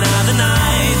 Gone are the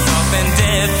nights of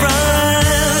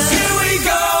indifference. Here we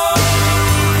go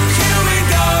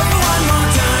for one more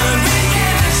time. We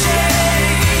can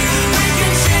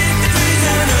shake the trees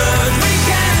and earth. We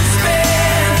can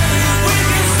spin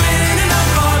and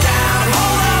up or down.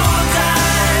 Hold on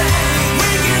tight.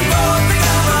 We can both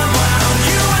become unwound.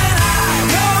 You and I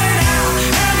going out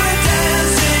and we're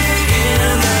dancing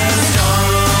in the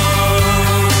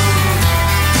storm.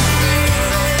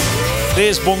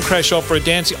 There's Boom Crash Opera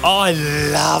Dancing. I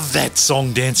love that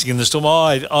song, Dancing in the Storm.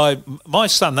 My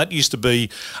son, that used to be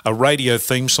a radio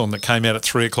theme song that came out at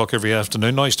 3 o'clock every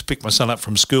afternoon. I used to pick my son up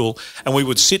from school and we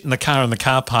would sit in the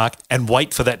car park and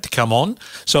wait for that to come on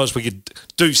so as we could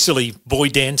do silly boy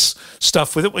dance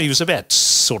stuff with it. Well, he was about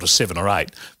sort of 7 or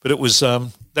 8, but it was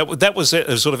that was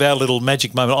sort of our little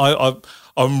magic moment.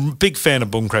 I'm a big fan of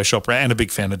Boom Crash Opera and a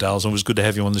big fan of Dales, and it was good to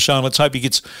have you on the show. And let's hope he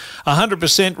gets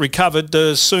 100% recovered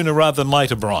sooner rather than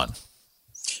later, Brian.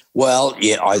 Well,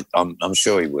 yeah, I'm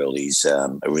sure he will. He's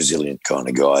a resilient kind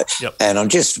of guy. Yep. And I'm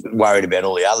just worried about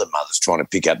all the other mothers trying to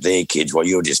pick up their kids while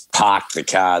you're just parked the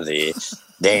car there,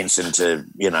 dancing in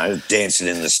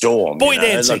the storm. Boy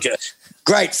dancing. Like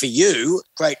Great for you.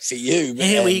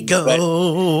 Here we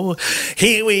go.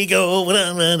 Here we go.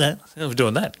 We're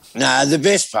doing that. No, the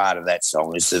best part of that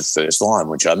song is the first line,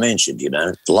 which I mentioned,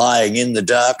 lying in the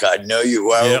dark, I know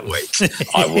you are weak.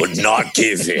 I would not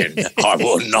give in. I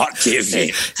will not give in.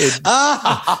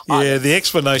 Yeah, the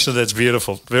explanation of that's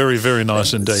beautiful. Very, very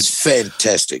nice indeed. It's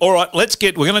fantastic. All right, we're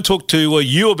going to talk to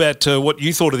you about what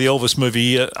you thought of the Elvis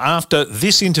movie after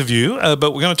this interview,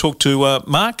 but we're going to talk to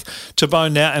Mark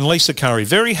Tabone now and Lisa Curry.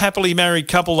 Very happily married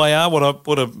couple they are.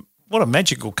 What a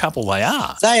magical couple they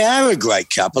are. They are a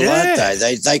great couple, aren't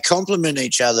they? They complement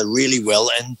each other really well,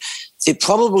 and they're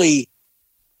probably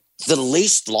the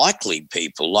least likely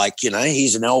people. Like,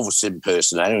 he's an Elvis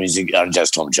impersonator. He's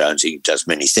just Tom Jones. He does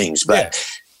many things, but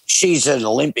she's an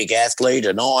Olympic athlete,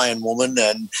 an Iron Woman,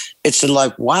 and it's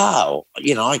like, wow,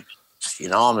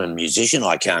 I'm a musician.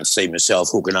 I can't see myself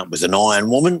hooking up with an Iron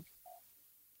Woman.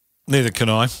 Neither can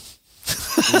I.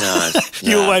 No.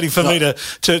 You were waiting for me to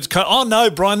oh, no,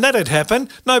 Brian, that'd happen.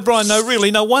 No, Brian, no, really,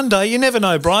 no, one day, you never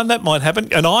know, Brian, that might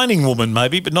happen. An ironing woman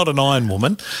maybe, but not an iron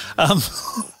woman.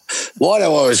 Why do I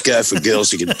always go for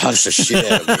girls who can punch the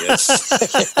shit out of me?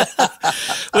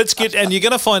 And you're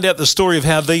going to find out the story of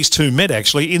how these two met,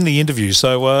 actually, in the interview.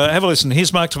 So have a listen.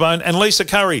 Here's Mark Tabone and Lisa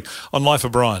Curry on Life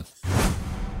of Brian.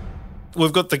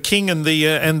 We've got the King and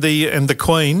the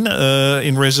Queen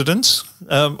in residence.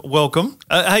 Welcome.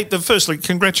 Hey, firstly,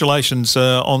 congratulations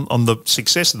on the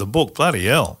success of the book. Bloody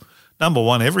hell,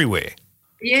 #1 everywhere.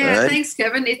 Yeah, Thanks,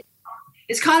 Kevin.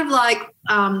 It's kind of like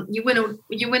you win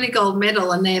a gold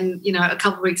medal, and then a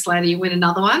couple of weeks later you win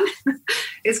another one.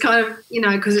 It's kind of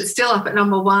because it's still up at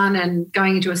 #1 and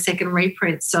going into a second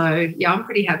reprint. So yeah, I'm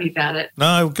pretty happy about it.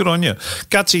 No, good on you.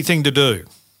 Gutsy thing to do.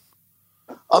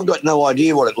 I've got no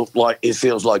idea what it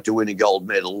feels like to win a gold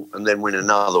medal and then win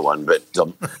another one, but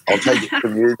I'll take it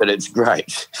from you that it's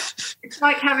great. It's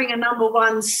like having a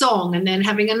 #1 song and then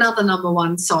having another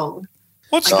 #1 song.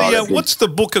 What's the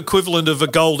book equivalent of a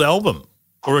gold album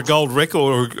or a gold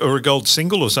record or a gold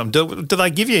single or something? Do they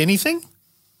give you anything?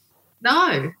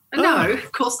 No,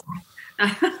 of course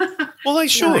not. Well, they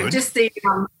should. No, just the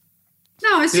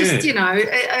it's just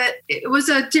it was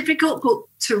a difficult book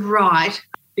to write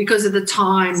because of the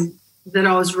time that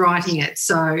I was writing it.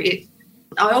 So I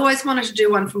always wanted to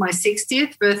do one for my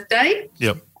 60th birthday.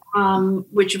 Yep.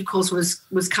 Which of course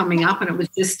was coming up, and it was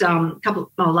just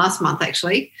last month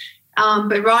actually.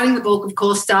 But writing the book, of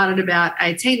course, started about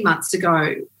 18 months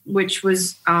ago, which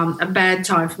was a bad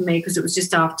time for me because it was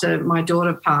just after my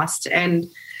daughter passed. And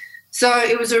so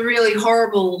it was a really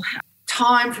horrible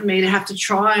time for me to have to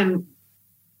try and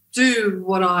do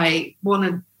what I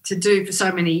wanted to do for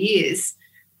so many years.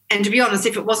 And to be honest,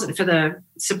 if it wasn't for the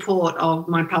support of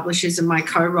my publishers and my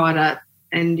co-writer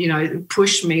and,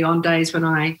 pushed me on days when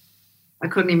I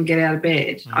couldn't even get out of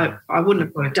bed, I wouldn't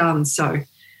have got it done. So,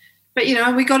 but,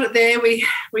 we got it there. We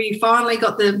finally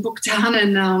got the book done,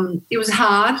 and it was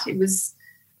hard. It was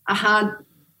a hard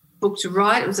book to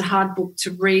write. It was a hard book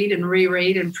to read and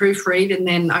reread and proofread. And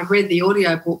then I read the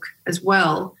audio book as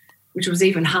well, which was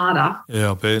even harder.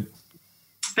 Yeah, I bet.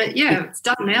 But yeah, it's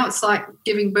done now. It's like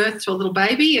giving birth to a little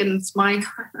baby, and it's my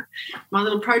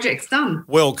little project's done.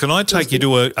 Well, can I take you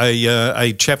to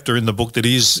a chapter in the book that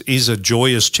is a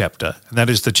joyous chapter, and that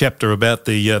is the chapter about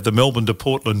the Melbourne to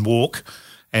Portland walk,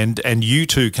 and you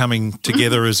two coming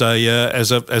together as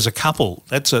a couple.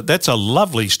 That's a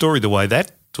lovely story, the way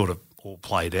that sort of all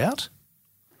played out.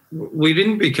 We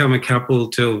didn't become a couple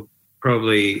till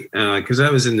probably because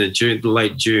that was in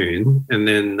late June, and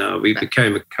then we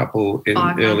became a couple in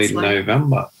early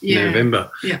November. Yeah.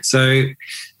 So,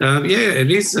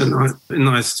 it is a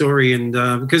nice story, and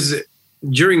because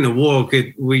during the walk,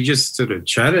 we just sort of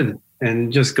chatted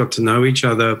and just got to know each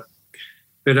other.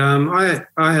 But I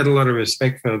had a lot of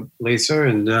respect for Lisa,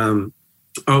 and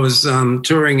I was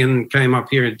touring and came up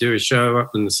here to do a show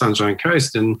up in the Sunshine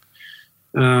Coast, and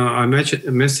I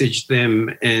messaged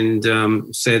them and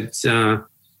said, do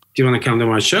you want to come to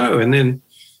my show? And then,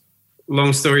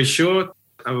 long story short,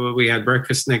 we had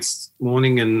breakfast next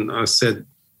morning, and I said,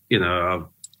 I've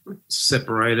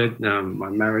separated, my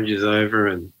marriage is over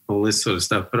and all this sort of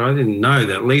stuff. But I didn't know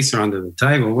that Lisa under the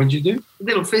table. What'd you do?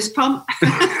 Little fist pump.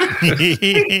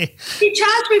 He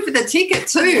charged me for the ticket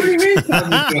too.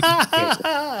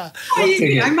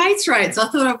 Mates rates. I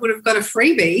thought I would have got a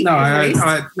freebie. No,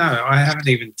 I haven't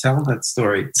even told that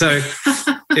story. So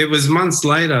it was months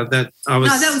later that I was.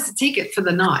 No, that was the ticket for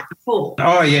the night before.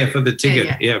 Oh yeah, for the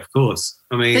ticket. Yeah, of course.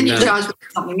 I mean, then you charged me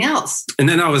for something else. And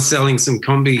then I was selling some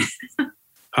combi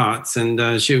parts, and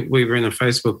we were in a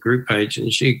Facebook group page,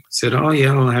 and she said, "Oh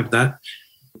yeah, I'll have that."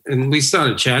 And we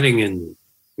started chatting, and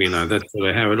that's sort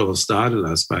of how it all started,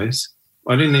 I suppose.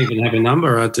 I didn't even have a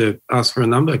number. I had to ask for a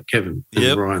number, Kevin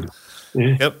and Brian.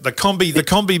 Yeah. Yep, the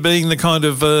combi being the kind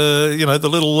of, the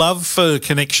little love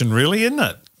connection, really, isn't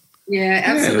it? Yeah,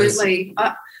 absolutely.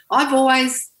 I've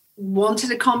always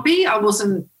wanted a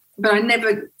combi. But I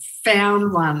never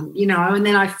found one, and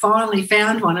then I finally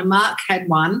found one, and Mark had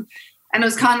one, and it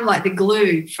was kind of like the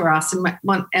glue for us. And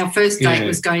our first date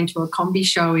was going to a combi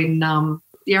show in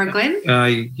Yarra Glen.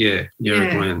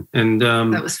 Yarra Glen. And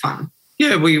that was fun.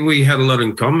 Yeah, we had a lot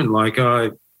in common. Like, I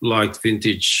liked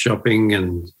vintage shopping,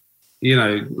 and,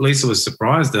 Lisa was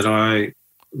surprised that I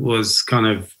was kind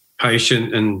of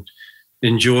patient and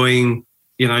enjoying,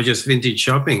 just vintage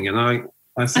shopping. And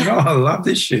I said, I love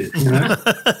this shit,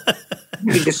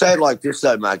 Did you say it like this,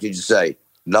 though, Mark? Did you say,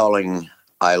 darling,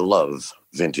 I love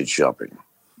vintage shopping?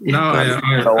 No,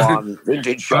 on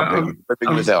vintage shopping,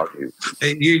 living without you. Are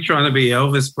you trying to be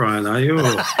Elvis, Brian, are you?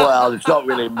 Well, it's not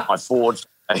really my forte.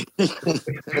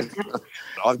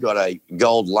 I've got a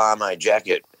gold lame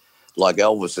jacket like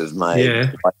Elvis has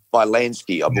made by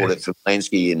Lansky. I bought it from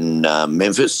Lansky in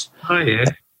Memphis. Oh, yeah.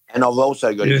 And I've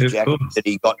also got his jacket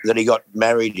that he got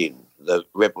married in, the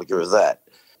replica of that.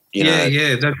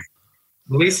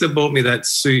 Lisa bought me that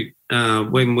suit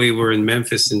when we were in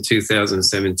Memphis in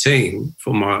 2017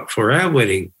 for our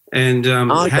wedding. And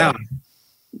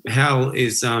Hal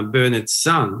is Bernard's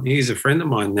son. He's a friend of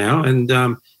mine now.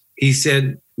 And he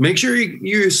said, make sure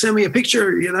you send me a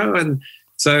picture, And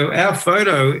so our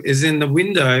photo is in the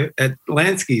window at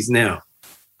Lansky's now.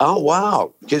 Oh,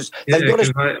 wow. Because they've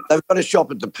got a shop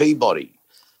at the Peabody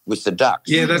with the ducks.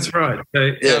 Yeah, that's right.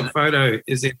 So our photo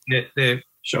is in their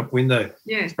shop window.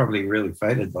 Yeah. It's probably really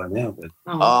faded by now. But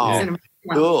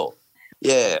cool.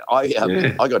 Yeah,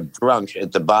 I got drunk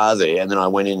at the bar there, and then I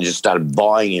went in and just started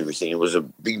buying everything. It was a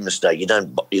big mistake. You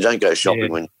don't go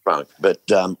shopping when you're drunk, but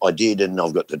I did, and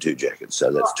I've got the 2 jackets,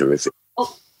 so that's terrific.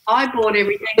 Well, I bought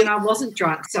everything, and I wasn't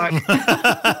drunk, so they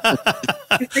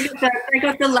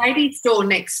got the ladies' store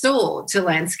next door to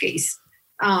Lansky's.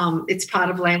 It's part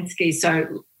of Lansky,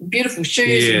 so beautiful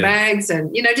shoes and bags,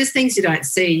 and just things you don't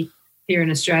see here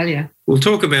in Australia. We'll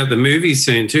talk about the movie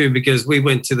soon too, because we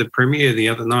went to the premiere the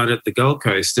other night at the Gold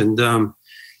Coast, and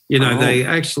they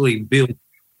actually built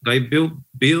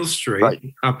Beale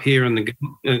Street up here in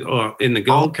the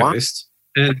Gold Coast,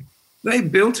 and they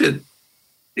built it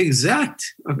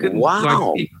exact.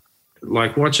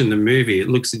 Like watching the movie, it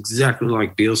looks exactly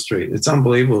like Beale Street. It's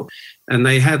unbelievable. And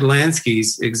they had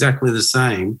Lansky's exactly the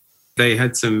same. They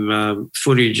had some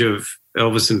footage of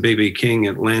Elvis and B.B. King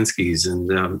at Lansky's,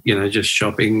 and just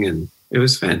shopping, and it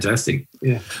was fantastic.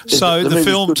 Yeah. So the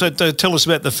film, tell us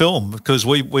about the film, because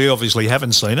we obviously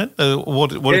haven't seen it.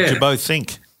 What did you both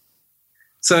think?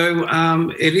 So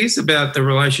it is about the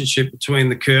relationship between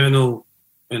the Colonel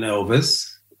and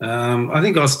Elvis. I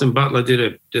think Austin Butler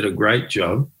did a great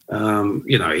job.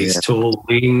 He's tall,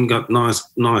 lean, got nice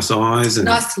eyes, and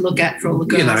nice to look at for all the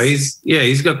girls.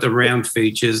 He's got the round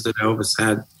features that Elvis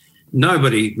had.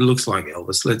 Nobody looks like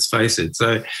Elvis, let's face it.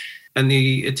 So, and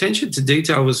the attention to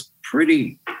detail was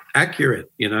pretty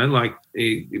accurate.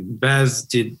 Baz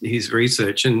did his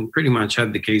research and pretty much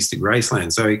had the keys to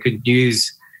Graceland, so he could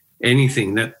use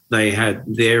anything that they had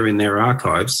there in their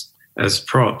archives as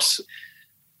props.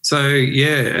 So,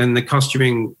 and the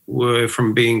costuming were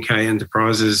from B&K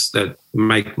Enterprises that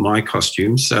make my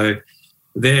costumes. So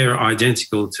they're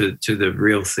identical to the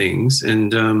real things.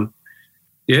 And,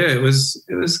 it was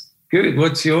good.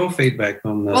 What's your feedback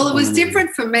on that? Well, it was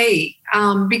different for me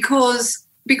because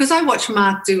I watch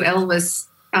Mark do Elvis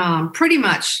pretty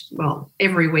much,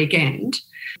 every weekend.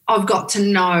 I've got to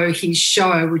know his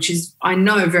show, which is, I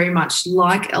know, very much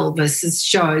like Elvis's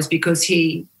shows, because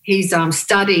he's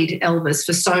studied Elvis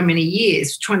for so many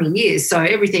years, 20 years. So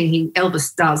everything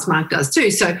Elvis does, Mark does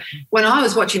too. So when I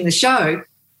was watching the show,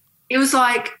 it was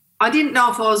like I didn't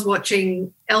know if I was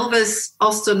watching Elvis,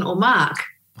 Austin, or Mark.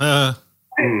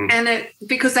 And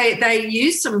because they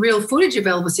used some real footage of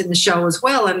Elvis in the show as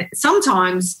well. And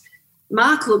sometimes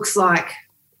Mark looks like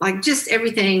just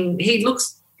everything. He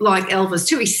looks like Elvis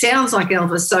too. He sounds like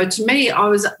Elvis. So to me, I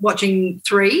was watching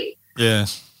three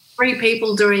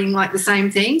people doing like the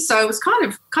same thing. So it was kind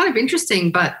of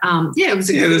interesting. But it was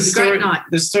a great night.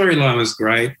 The storyline was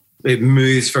great. It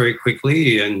moves very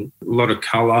quickly and a lot of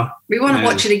colour. We want to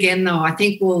watch it again, though. I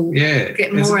think we'll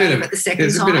get more out of it the second time.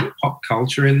 There's a bit of pop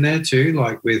culture in there too,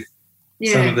 like with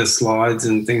some of the slides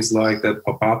and things like that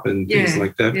pop up and things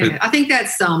like that. Yeah. But I think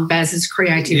that's Baz's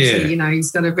creativity.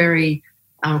 He's got a very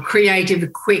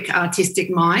creative, quick, artistic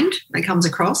mind that comes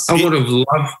across. I would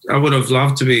have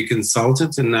loved to be a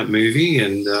consultant in that movie,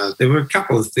 and there were a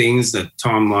couple of things that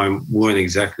timeline weren't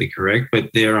exactly correct,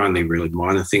 but they're only really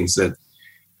minor things that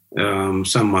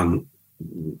someone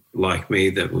like me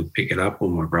that would pick it up, or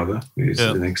my brother, who's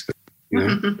an expert. You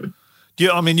know?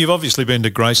 Yeah, I mean, you've obviously been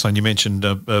to Graceland. You mentioned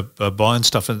buying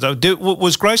stuff.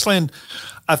 Was Graceland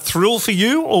a thrill for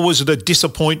you, or was it a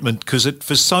disappointment? Because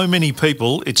for so many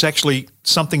people, it's actually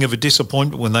something of a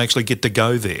disappointment when they actually get to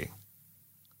go there.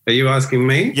 Are you asking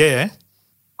me? Yeah.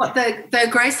 What, the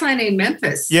Graceland in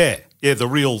Memphis? Yeah, the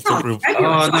real. I don't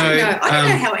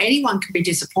know how anyone could be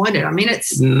disappointed. I mean,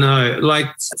 it's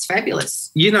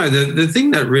fabulous. You know, the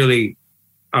thing that really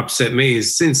upset me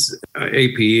is since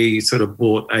EPE sort of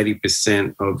bought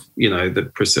 80% of, you know, the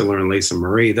Priscilla and Lisa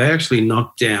Marie, they actually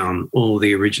knocked down all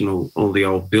the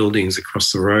old buildings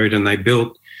across the road, and they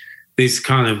built this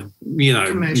kind of, you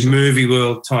know, movie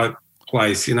world type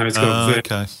place. You know, it's got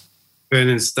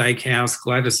Vernon's Steakhouse,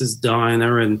 Gladys's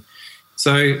Diner, and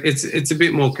so it's a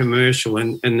bit more commercial.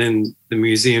 And then the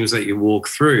museums that you walk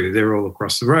through, they're all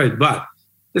across the road. But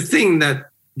the thing that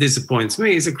disappoints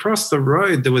me is across the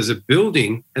road there was a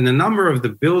building, and the number of the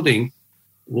building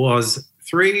was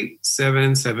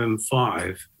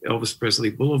 3775 Elvis Presley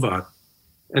Boulevard.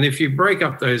 And if you break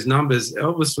up those numbers,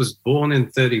 Elvis was born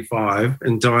in 35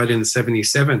 and died in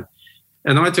 77.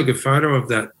 And I took a photo of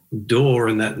that door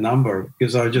and that number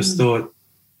because I just thought,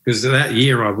 because that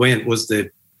year I went was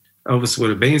Elvis would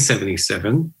have been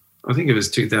 77. I think it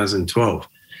was 2012.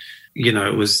 You know,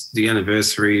 it was the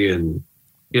anniversary, and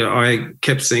I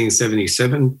kept seeing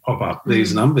 77 pop up,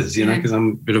 these numbers, you know, because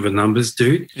I'm a bit of a numbers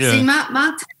dude. Yeah. See,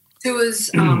 Mark tours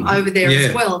over there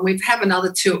as well, and we have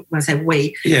another tour. When I say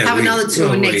another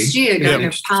tour next year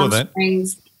going to Palm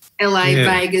Springs, LA,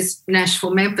 Vegas,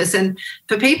 Nashville, Memphis. And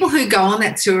for people who go on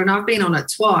that tour, and I've been on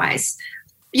it twice,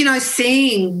 you know,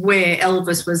 seeing where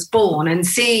Elvis was born and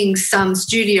seeing Sun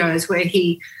Studios where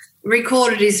he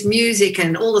recorded his music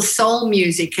and all the soul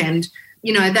music and,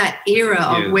 you know, that era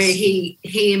of where he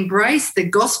embraced the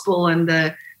gospel and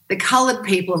the coloured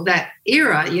people of that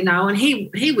era, you know, and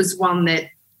he was one that,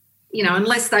 you know,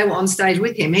 unless they were on stage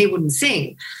with him, he wouldn't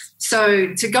sing.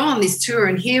 So to go on this tour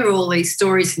and hear all these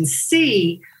stories and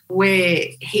see where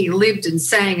he lived and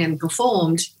sang and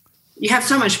performed, you have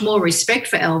so much more respect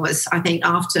for Elvis, I think,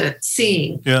 after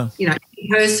seeing, you know, in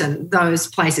person those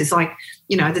places. Like,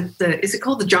 you know, is it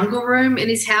called the Jungle Room in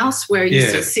his house where you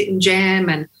used to sit and jam,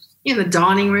 and in the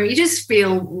dining room, you just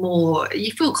feel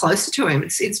closer to him.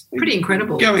 It's pretty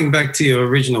incredible. Going back to your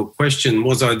original question,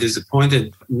 was I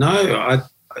disappointed? No,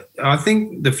 I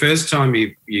think the first time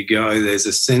you go, there's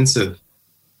a sense of,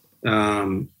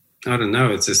 I don't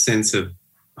know, it's a sense of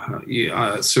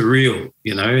surreal,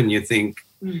 you know, and you think,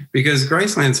 because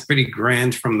Graceland's pretty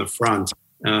grand from the front,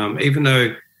 even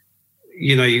though,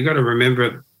 you know, you got to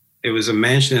remember it was a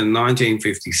mansion in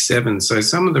 1957, so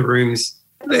some of the rooms,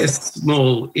 they're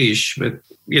small-ish, but,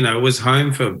 you know, it was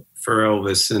home for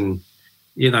Elvis, and,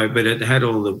 you know, but it had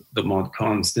all the mod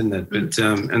cons, didn't it? But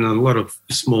and a lot of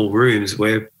small rooms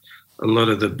where a lot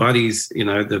of the buddies, you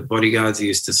know, the bodyguards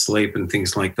used to sleep and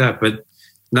things like that. But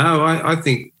no, I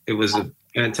think it was a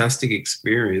fantastic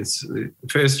experience. The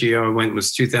first year I went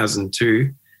was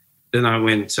 2002. Then I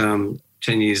went 10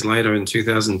 years later in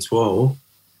 2012,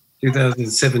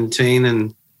 2017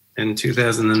 and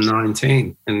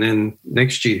 2019, and then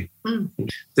next year.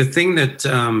 The thing that,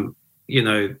 you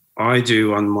know, I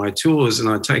do on my tours, and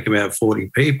I take about 40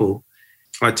 people,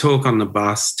 I talk on the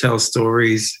bus, tell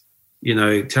stories, you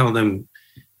know, tell them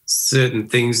certain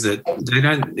things that they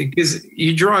don't, because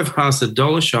you drive past a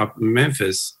dollar shop in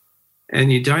Memphis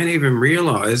and you don't even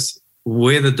realise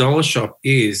where the dollar shop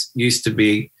used to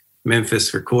be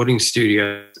Memphis Recording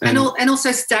Studio. And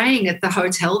also staying at the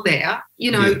hotel there, you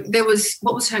know, there was,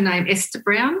 what was her name, Esther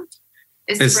Brown?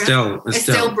 Estelle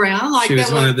Brown. Like, she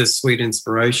was one of the sweet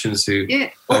inspirations who...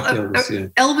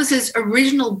 Elvis's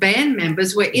original band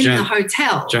members were in the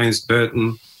hotel. James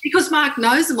Burton. Because Mark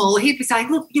knows them all, he'd be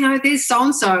saying, look, you know, there's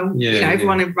so-and-so, you know,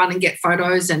 everyone would run and get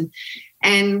photos. And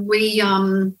we,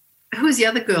 who was the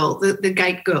other girl, the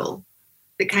gate girl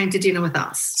that came to dinner with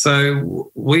us?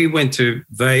 So we went to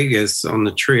Vegas on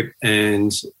the trip,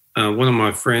 and one of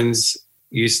my friends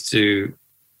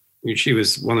she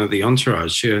was one of the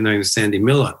entourage. Her name is Sandy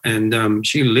Miller, and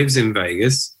she lives in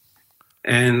Vegas.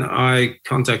 And I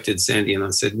contacted Sandy and I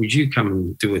said, would you come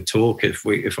and do a talk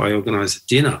if I organise a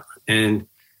dinner? And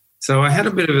so I had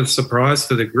a bit of a surprise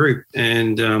for the group,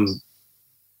 and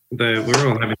we're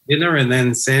all having dinner, and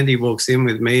then Sandy walks in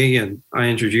with me and I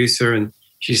introduce her, and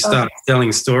she starts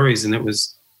telling stories, and it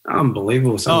was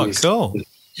unbelievable. Oh, cool.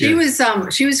 She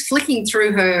was flicking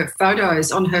through her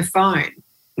photos on her phone,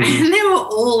 And there were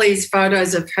all these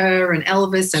photos of her and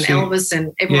Elvis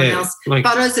and everyone else,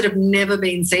 photos that have never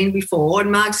been seen before.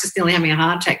 And Mark's just nearly having a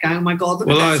heart attack going, oh, my God, look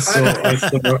at those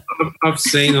photos. I've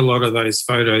seen a lot of those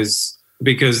photos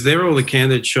because they're all the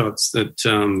candid shots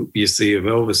that you see of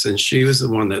Elvis, and she was the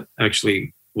one that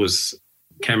actually was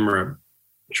camera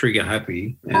trigger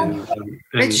happy and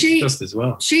just as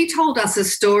well. She told us a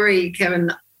story,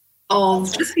 Kevin,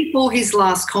 of just before his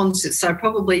last concert, so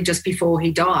probably just before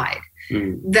he died,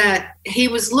 that he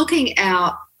was looking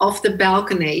out off the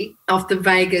balcony of the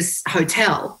Vegas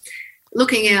hotel,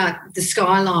 looking out the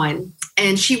skyline,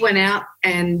 and she went out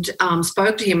and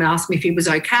spoke to him and asked him if he was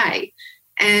okay.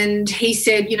 And he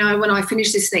said, you know, when I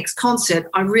finish this next concert,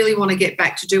 I really want to get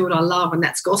back to do what I love, and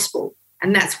that's gospel.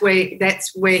 And that's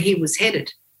where he was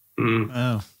headed.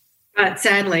 Wow. But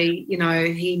sadly, you know,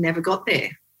 he never got there.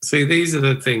 See, these are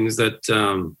the things that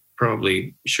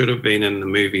probably should have been in the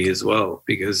movie as well,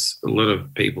 because a lot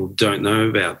of people don't know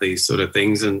about these sort of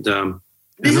things. And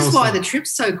this is why the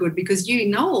trip's so good, because you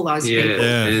know all those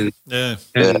people.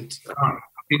 And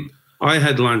I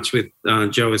had lunch with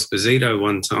Joe Esposito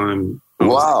one time.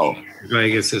 Wow. In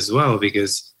Vegas as well,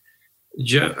 because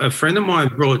a friend of mine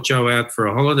brought Joe out for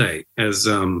a holiday as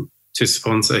to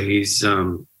sponsor his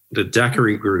the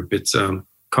Daiquiri Group. It's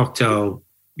cocktail,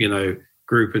 you know,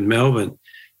 group in Melbourne,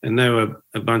 and they were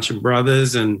a bunch of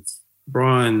brothers. And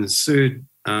Brian Sood,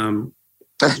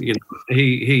 you know,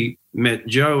 he met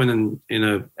Joe in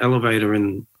a elevator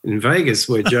in Vegas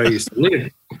where Joe used to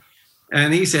live,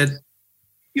 and he said,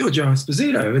 "You're Joe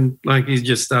Esposito," and like he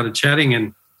just started chatting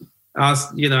and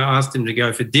asked him to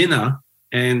go for dinner,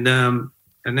 and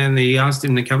then he asked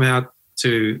him to come out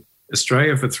to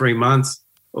Australia for 3 months,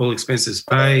 all expenses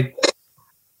paid.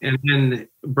 And then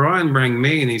Brian rang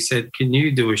me and he said, "Can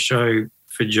you do a show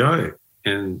for Joe?"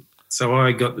 And so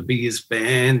I got the biggest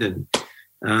band, and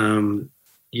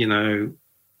you know,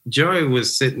 Joe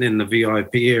was sitting in the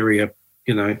VIP area,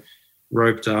 you know,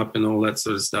 roped up and all that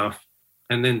sort of stuff.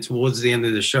 And then towards the end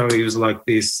of the show, he was like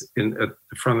this at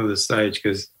the front of the stage,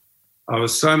 because I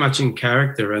was so much in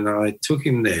character and I took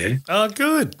him there. Oh,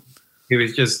 good. He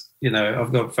was just, you know,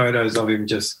 I've got photos of him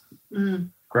just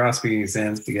grasping his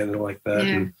hands together like that.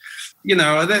 Yeah. And, you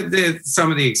know, they're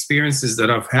some of the experiences that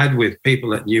I've had with people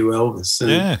that knew Elvis.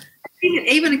 And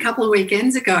even a couple of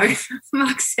weekends ago,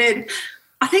 Mark said,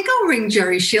 "I think I'll ring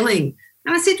Jerry Schilling."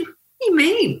 And I said, "What do you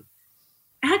mean?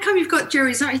 How come you've got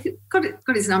Jerry's number? He's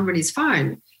got his number in his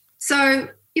phone." So,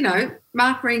 you know,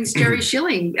 Mark rings Jerry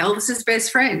Schilling, Elvis's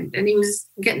best friend, and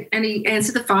he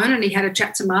answered the phone and he had a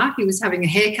chat to Mark. He was having a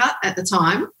haircut at the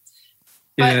time.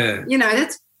 But, you know,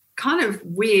 that's kind of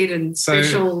weird and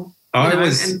special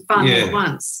and fun all at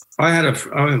once. I had a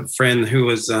friend who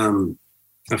was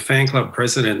a fan club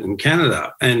president in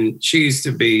Canada, and she used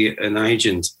to be an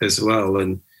agent as well.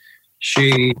 And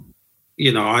she,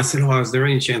 you know, I said, "Oh, is there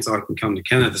any chance I can come to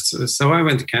Canada?" So I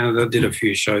went to Canada, did a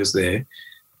few shows there.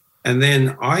 And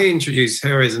then I introduced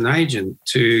her as an agent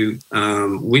to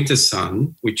Winter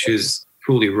Sun, which is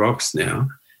Cooley Rocks now,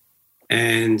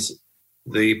 and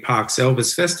the Parks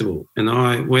Elvis Festival.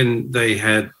 And when they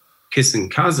had Kissin'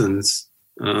 Cousins,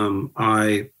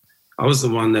 I was the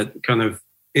one that kind of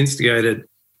instigated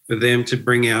for them to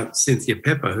bring out Cynthia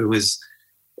Pepper, who was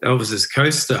Elvis's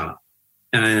co-star.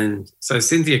 And so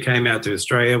Cynthia came out to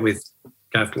Australia with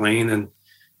Kathleen. And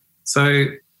so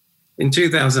in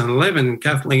 2011,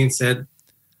 Kathleen said,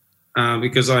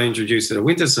 because I introduced her to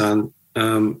Winter Sun,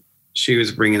 she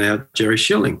was bringing out Jerry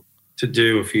Schilling to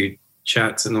do a few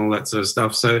chats and all that sort of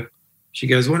stuff. So she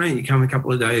goes, "Why don't you come a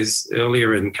couple of days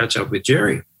earlier and catch up with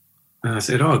Jerry?" And I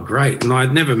said, "Oh, great." And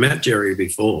I'd never met Jerry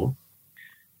before.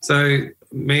 So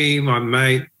me, my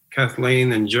mate,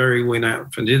 Kathleen and Jerry went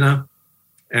out for dinner,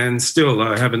 and still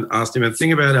I haven't asked him a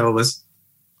thing about Elvis.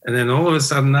 And then all of a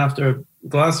sudden, after a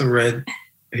glass of red,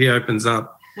 he opens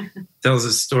up, tells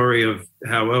a story of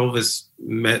how Elvis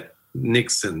met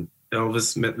Nixon,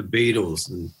 Elvis met the Beatles.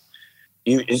 And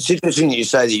it's interesting that you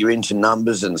say that you're into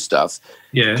numbers and stuff.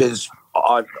 Yeah. Because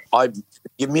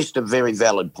you missed a very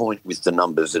valid point with the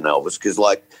numbers in Elvis, because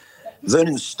like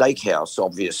Vernon's Steakhouse,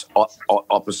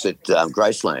 opposite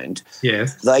Graceland,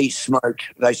 they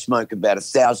smoke about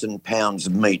 1,000 pounds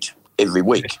of meat every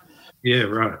week. Yeah,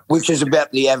 right. Which is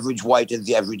about the average weight of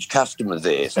the average customer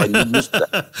there. So you missed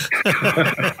that.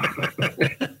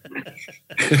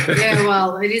 Yeah,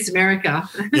 well, it is America.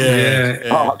 Yeah.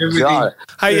 Oh, God.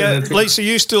 Hey, Lisa,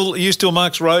 you still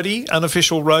Mark's roadie,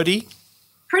 unofficial roadie?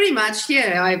 Pretty much,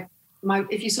 yeah.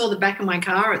 If you saw the back of my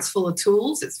car, it's full of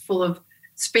tools. It's full of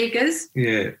speakers.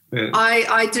 Yeah.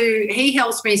 I do. He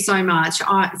helps me so much.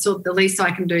 It's the least I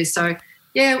can do. So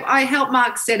Yeah, I help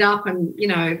Mark set up and,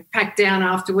 pack down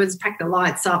afterwards, pack the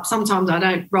lights up. Sometimes I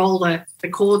don't roll the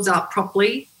cords up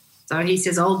properly. So he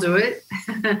says, I'll do it.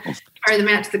 Carry them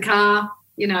out to the car,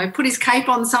 put his cape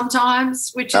on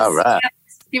sometimes, which is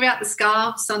give out the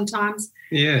scarf sometimes.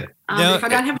 Yeah. If I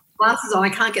don't have glasses on, I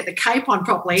can't get the cape on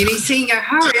properly. And he's saying,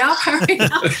 hurry up.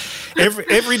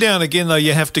 Every now and again, though,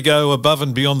 you have to go above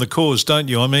and beyond the cause, don't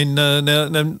you? I mean,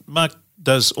 now Mark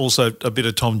does also a bit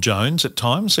of Tom Jones at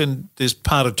times, and there's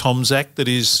part of Tom's act that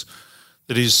is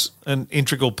an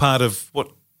integral part of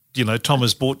what, Tom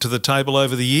has brought to the table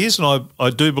over the years. And I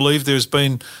do believe there's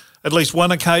been at least one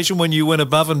occasion when you went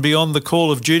above and beyond the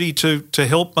call of duty to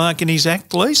help Mark in his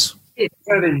act, Lise? It's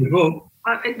that in the book.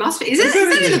 It must be. Is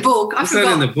that in the book? I forgot. Is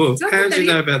that in the book? How did you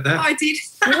know about that? I did.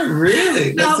 Oh,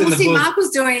 really? Mark was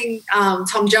doing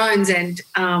Tom Jones, and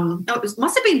it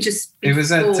must have been just before. It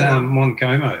was at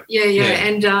Moncomo. Yeah.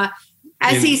 And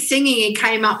as he's singing, he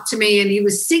came up to me and he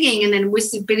was singing and then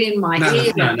whispered a bit in my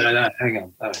ear. No.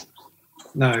 Hang on.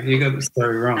 No, you got the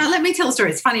story wrong. No, let me tell the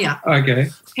story. It's funnier. Okay.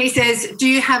 He says, do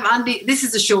you have undies? This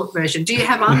is a short version. Do you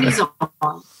have undies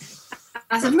on?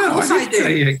 I said, of course I do.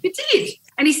 You did.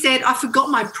 And he said, I forgot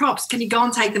my props. Can you go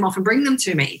and take them off and bring them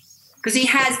to me? Because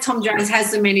Tom Jones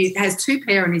has them he has 2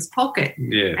 pair in his pocket.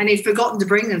 Yeah. And he'd forgotten to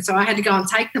bring them. So I had to go and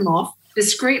take them off,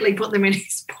 discreetly put them in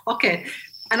his pocket.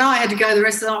 And I had to go the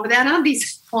rest of the night without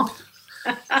undies on.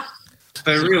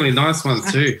 They're really nice ones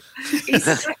too.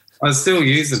 I still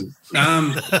use them.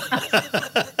 Don't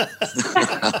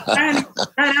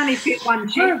only fit one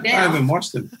cheek now. I haven't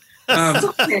washed them.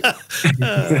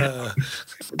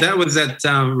 That was at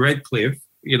Redcliffe,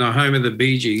 home of the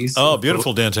Bee Gees. Oh,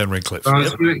 beautiful downtown Redcliffe. I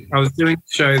was doing a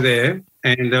show there,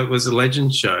 and it was a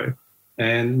legend show.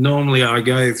 And normally I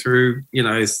go through,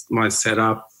 my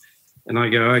setup, and I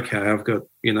go, okay, I've got,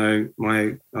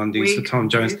 my undies for Tom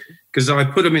Jones, because I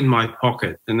put them in my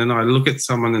pocket, and then I look at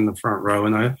someone in the front row,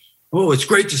 and oh, it's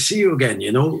great to see you again.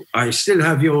 I still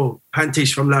have your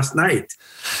panties from last night.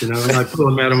 And I pull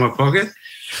them out of my pocket.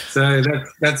 So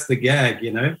that's the gag,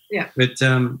 Yeah. But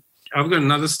I've got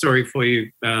another story for you,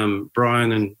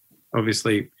 Brian, and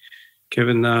obviously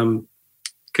Kevin,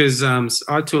 because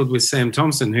I toured with Sam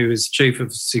Thompson, who was chief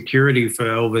of security for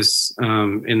Elvis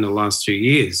in the last 2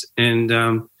 years.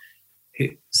 And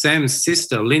Sam's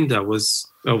sister, Linda, was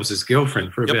Elvis's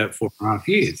girlfriend for about 4.5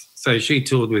 years. So she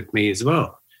toured with me as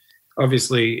well.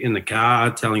 Obviously in the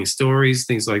car, telling stories,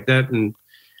 things like that. And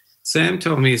Sam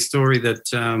told me a story that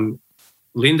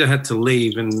Linda had to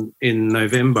leave in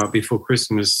November before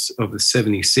Christmas of the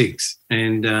 76,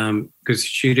 and because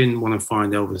she didn't want to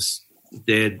find Elvis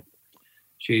dead.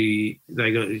 She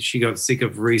got sick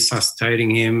of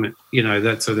resuscitating him,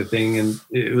 that sort of thing, and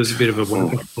it was a bit of a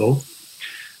wake-up call.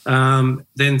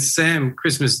 Then Sam,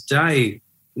 Christmas Day,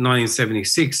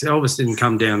 1976, Elvis didn't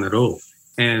come down at all,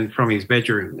 and from his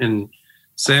bedroom, and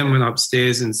Sam went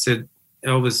upstairs and said,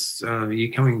 Elvis, are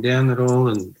you coming down at all?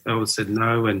 And Elvis said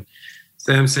no, and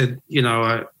Sam said,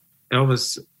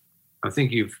 Elvis, I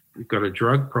think you've got a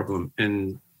drug problem.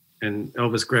 And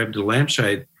Elvis grabbed a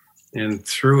lampshade and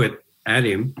threw it at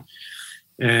him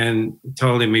and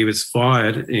told him he was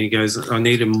fired. And he goes, I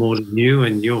need him more than you,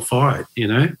 and you're fired,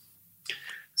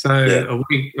 So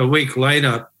a week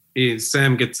later,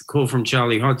 Sam gets a call from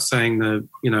Charlie Hodge saying that,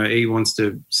 he wants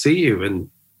to see you.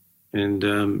 And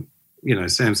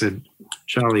Sam said,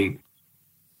 Charlie,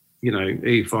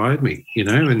 he fired me,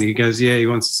 and he goes, yeah, he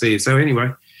wants to see you. So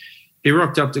anyway, he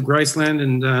rocked up to Graceland,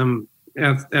 and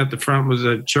out the front was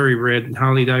a cherry red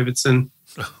Harley Davidson.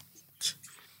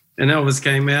 And Elvis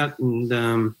came out,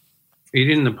 and he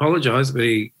didn't apologise, but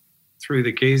he threw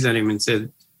the keys at him and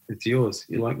said, it's yours.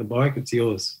 You like the bike? It's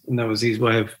yours. And that was his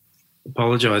way of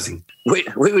apologising. We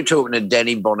were talking to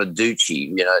Danny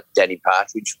Bonaducci, Danny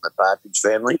Partridge from the Partridge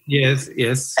Family.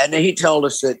 Yes. And he told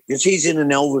us that, because he's in an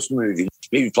Elvis movie,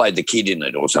 he played the kid in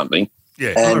it or something.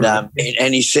 Yeah.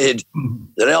 And he said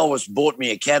that Elvis bought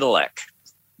me a Cadillac,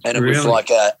 and it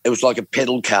was like a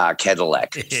pedal car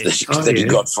Cadillac that he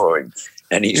got for him.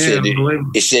 And he said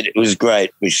it was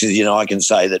great. He said, I can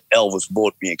say that Elvis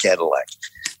bought me a Cadillac,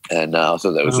 and I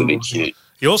thought that was really cute.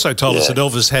 He also told us that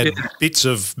Elvis had bits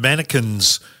of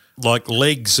mannequins, like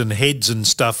legs and heads and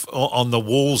stuff, on the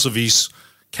walls of his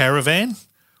caravan.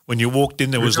 When you walked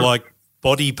in, there was like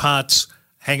body parts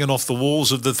hanging off the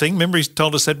walls of the thing. Remember he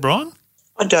told us that, Brian?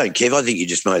 I don't, Kev. I think you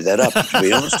just made that up, to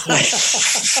be honest.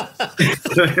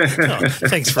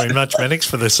 Thanks very much, Mannix,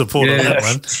 for the support on that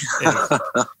one.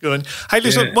 Yeah. Good on. Hey,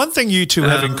 listen, one thing you two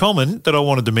have in common that I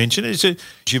wanted to mention is that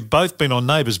you've both been on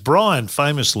Neighbours. Brian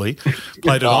famously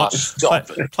played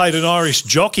an Irish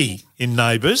jockey in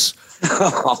Neighbours.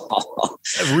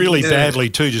 Really badly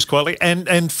too, just quietly.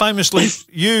 And famously,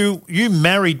 you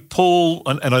married Paul,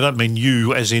 and I don't mean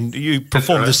you as in you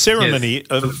performed the ceremony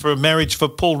for marriage for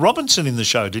Paul Robinson in the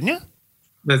show, didn't you?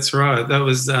 That's right. That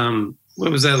was,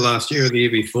 what was that, last year or the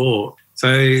year before?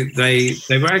 So they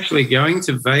were actually going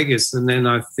to Vegas, and then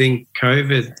I think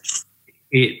COVID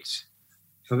hit.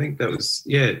 I think that was,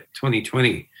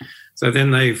 2020. So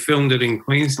then they filmed it in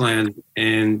Queensland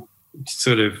and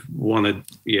sort of wanted,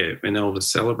 an Elvis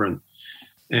celebrant.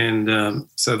 And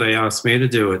so they asked me to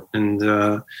do it. And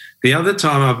the other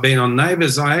time I've been on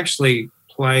Neighbours, I actually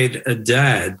played a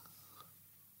dad.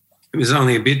 It was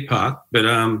only a bit part, but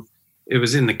it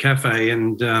was in the cafe,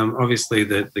 and obviously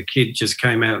the kid just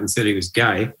came out and said he was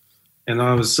gay, and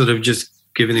I was sort of just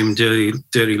giving him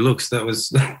dirty looks. That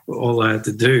was all I had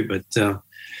to do. But,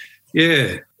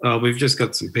 we've just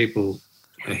got some people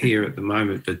here at the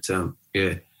moment, but,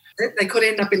 They could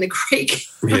end up in the creek.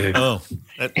 Yeah. Oh,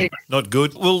 not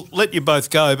good. We'll let you both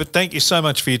go, but thank you so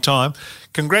much for your time.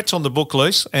 Congrats on the book,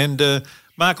 Lise. And,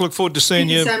 Mark, look forward to seeing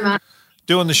you so much.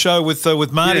 Doing the show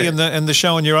with Marty and the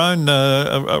show on your own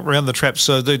around the traps.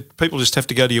 So the people just have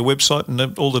to go to your website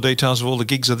and all the details of all the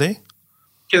gigs are there.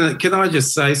 Can I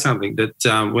just say something that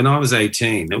when I was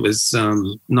 18, it was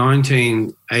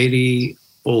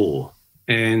 1984,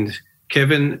 and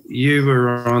Kevin, you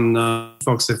were on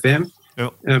Fox FM.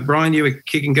 Yep. Brian, you were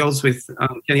kicking goals with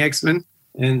Kenny Axman,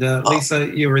 and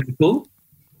Lisa, you were in the pool,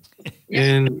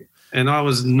 and I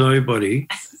was nobody,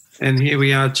 and here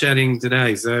we are chatting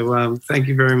today. So thank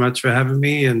you very much for having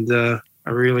me, and I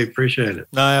really appreciate it.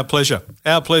 No, our pleasure.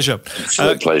 Our pleasure.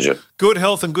 Absolute pleasure. Good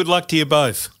health and good luck to you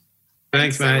both.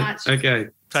 Thanks mate. So okay.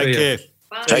 Take care.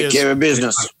 Bye. Take care of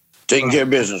business. Taking care of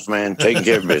business, man. Taking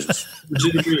care of business.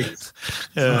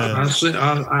 I'll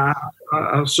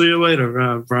see you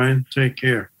later, Brian. Take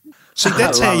care. See,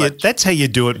 that's how you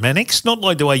do it, Mannix. Not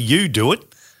like the way you do it.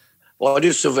 Well, I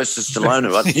do Sylvester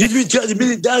Stallone. Right? You've been charging $1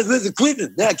 million worth of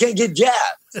equipment. Now I can't get jobs.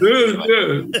 It's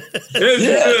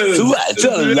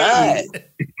a lie.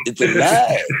 It's a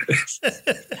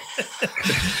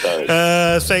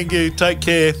lie. Thank you. Take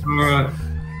care. All right.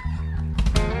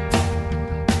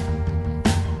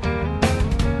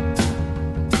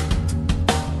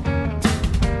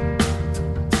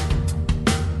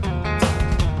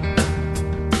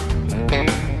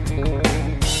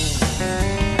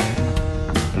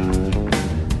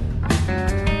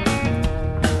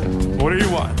 What do you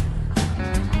want?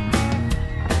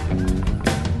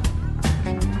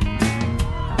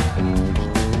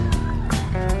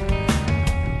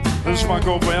 This is my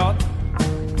go belt.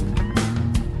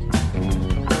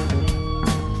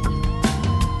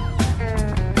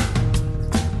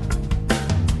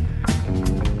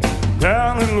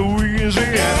 Down in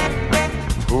Louisiana,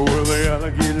 where the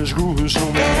alligators grew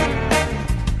so many,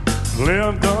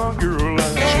 lived a girl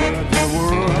that's right in the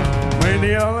world, made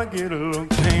the alligator look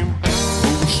tame.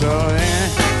 So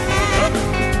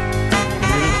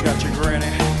you've got your granny.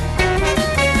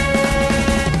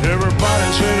 Everybody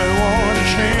said they wanted to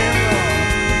change,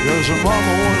 cause her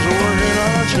mama was working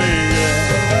on a chain.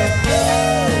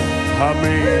 I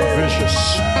mean, vicious.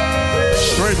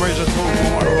 Straight razor told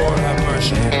boy, Lord have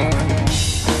mercy.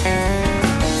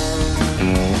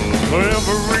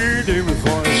 Every day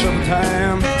before supper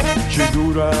time, she'd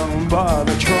go down by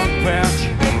the truck patch,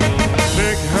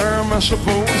 pick her my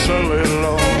suppose a little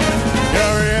on,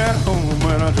 carry it home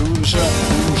and I do the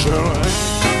selling.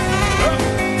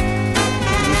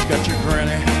 Just got your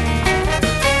granny.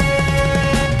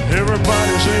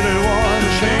 Everybody said they wanted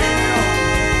to change,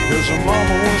 cause her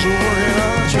mama was working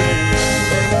on a chain.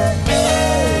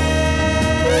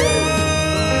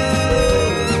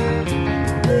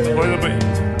 Play the beat.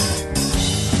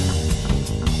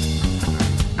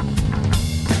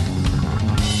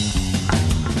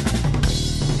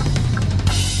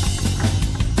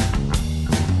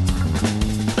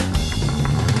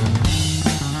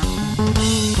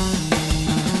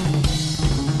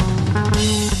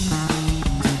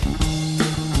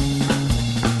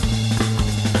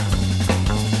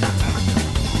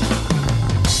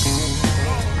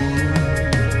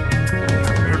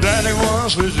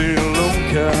 Was a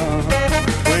lone cow,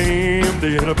 claimed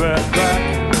he had a bad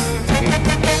back.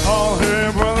 All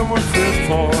her brother was fit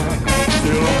for,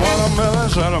 still a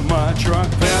watermelons out of my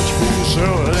truck patch. Fool, so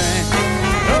it ain't.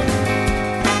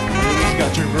 He's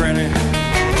got your granny.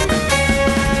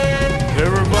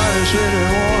 Everybody said they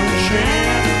wanted to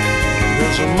change,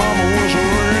 cause her mama was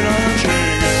working on a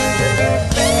chain.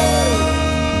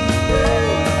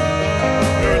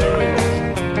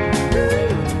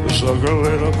 Suck a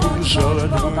little pussy, no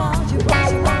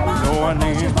I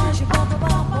need.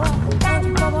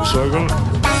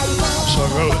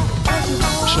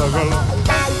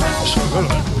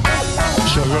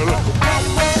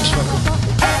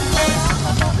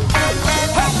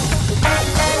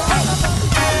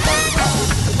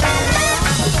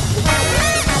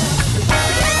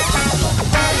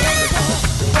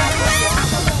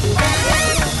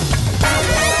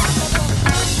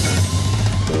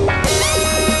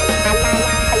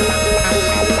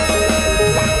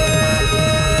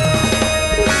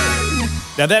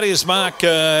 Now, that is Mark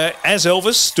as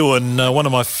Elvis doing one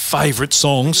of my favourite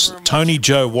songs, Tony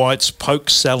Joe White's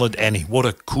Poke Salad Annie. What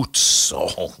a good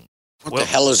song. What the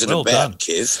hell is it about,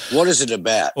 Kev? What is it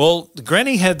about? Well,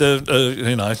 Granny had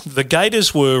the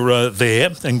Gators were there,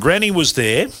 and Granny was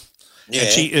there. Yeah. And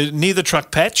she near the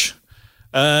truck patch.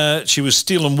 She was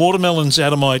stealing watermelons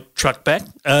out of my truck back.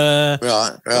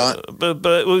 Right. But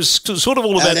it was sort of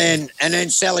all about... And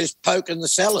then Sally's poking the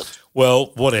salad.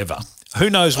 Well, whatever. Who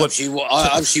knows what... I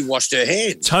hope she washed her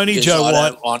hands. Tony Joe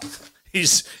White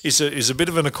is a bit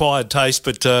of an acquired taste,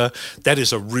 but that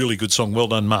is a really good song. Well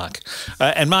done, Mark.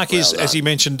 And Mark is, as he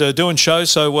mentioned, doing shows,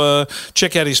 so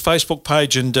check out his Facebook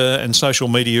page and social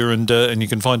media, and you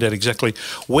can find out exactly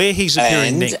where he's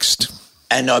appearing next.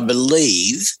 And I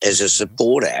believe, as a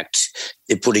support act,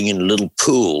 they're putting in a little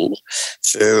pool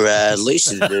for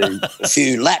Lisa to do a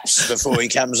few laps before he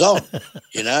comes on,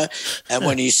 you know. And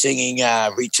when he's singing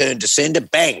Return to Sender,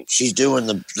 bang, she's doing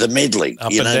the medley,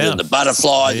 doing the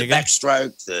butterfly, the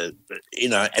backstroke, and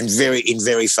in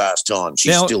very fast time.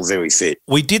 She's still very fit.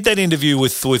 We did that interview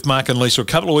with Mark and Lisa a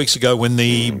couple of weeks ago when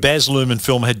the Baz Luhrmann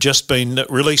film had just been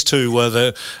released to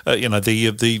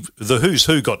the Who's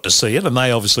Who got to see it, and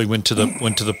they obviously went to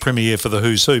the premiere for the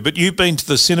Who's Who. But you've been to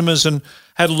the cinemas and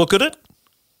had a look at it?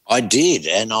 I did,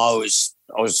 and I was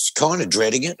kind of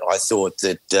dreading it. I thought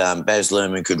that Baz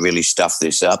Luhrmann could really stuff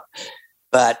this up,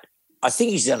 but I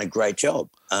think he's done a great job.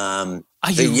 Are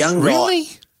you really?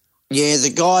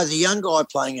 The young guy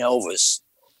playing Elvis.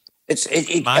 Mark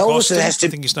Elvis Austin, has to. I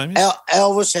think his name is.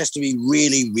 Elvis has to be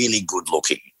really, really good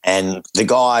looking, and the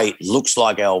guy looks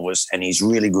like Elvis, and he's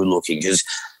really good looking because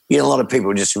a lot of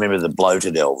people just remember the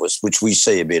bloated Elvis, which we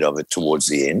see a bit of it towards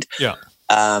the end. Yeah.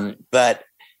 But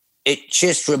it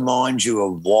just reminds you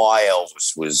of why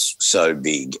Elvis was so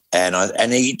big.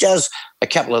 And he does a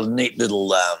couple of neat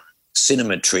little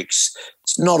cinema tricks.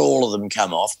 Not all of them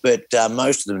come off, but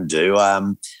most of them do.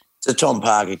 The Tom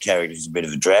Parker character is a bit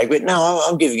of a drag, but no,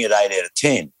 I'm giving it 8 out of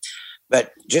 10.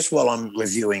 But just while I'm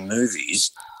reviewing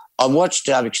movies, I watched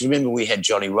because remember we had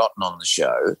Johnny Rotten on the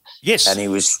show. Yes. And he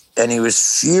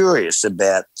was furious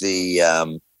about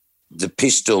the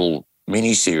Pistol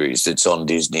miniseries that's on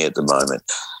Disney at the moment.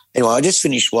 Anyway, I just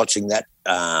finished watching that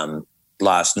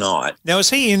last night. Now, is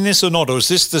he in this or not, or is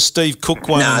this the Steve Cook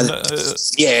one? No,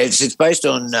 it's based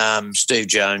on Steve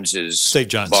Jones's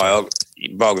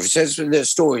biography. So the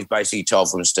story is basically told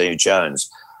from Steve Jones,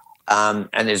 and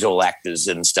there's all actors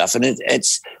and stuff, and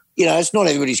it's it's not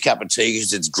everybody's cup of tea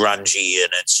because it's grungy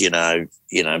and it's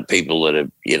people that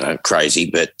are crazy,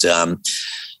 but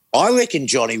I reckon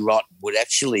Johnny Rotten would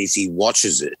actually, if he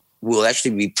watches it, will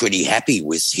actually be pretty happy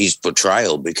with his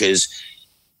portrayal because,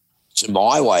 to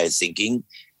my way of thinking,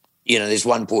 there's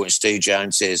one point Steve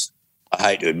Jones says, I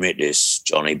hate to admit this,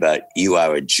 Johnny, but you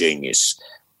are a genius.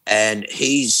 And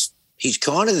he's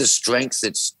kind of the strength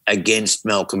that's against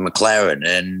Malcolm McLaren.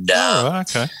 And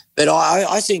okay. But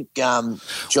I think Johnny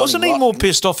wasn't he Rotten, more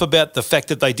pissed off about the fact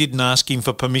that they didn't ask him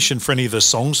for permission for any of the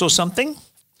songs or something?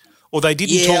 Or they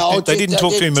didn't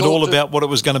talk to him at all about what it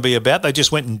was going to be about? They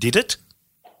just went and did it?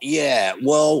 Yeah,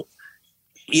 well,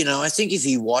 I think if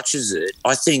he watches it,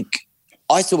 I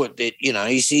thought that,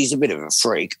 he's a bit of a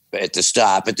freak at the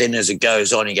start, but then as it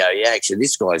goes on, you go, yeah, actually,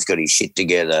 this guy's got his shit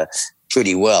together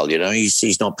pretty well,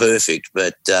 he's not perfect,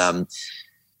 but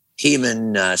him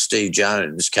and Steve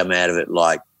Jones come out of it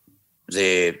like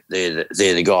they're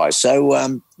the guys. So,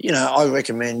 I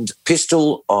recommend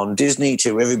Pistol on Disney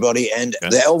to everybody, and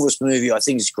the Elvis movie I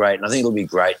think is great, and I think it'll be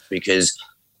great because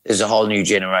there's a whole new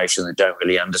generation that don't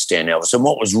really understand Elvis. And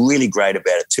what was really great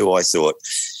about it too, I thought,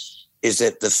 is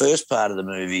that the first part of the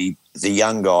movie, the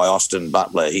young guy, Austin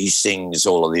Butler, he sings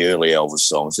all of the early Elvis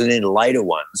songs. And then later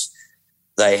ones,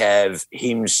 they have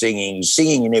him singing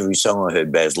in every song I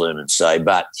heard Baz Luhrmann say,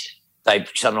 but they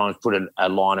sometimes put a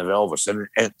line of Elvis. And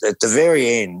at the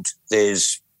very end,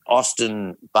 there's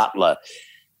Austin Butler.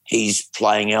 He's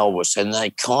playing Elvis, and they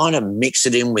kind of mix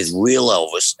it in with real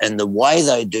Elvis. And the way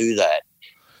they do that,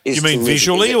 you mean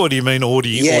visually or do you mean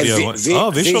audio?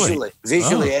 Yeah, visually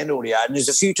and audio. And there's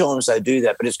a few times they do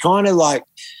that, but it's kind of like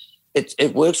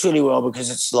it works really well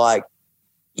because it's like,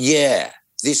 yeah,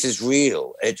 this is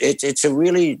real. It's a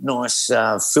really nice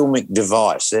filmic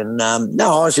device. And,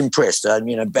 no, I was impressed.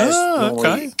 Baz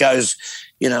normally goes,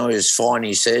 as fine,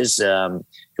 he says.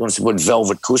 He wants to put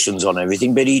velvet cushions on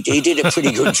everything, but he did a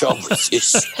pretty good job with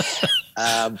this.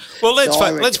 Well,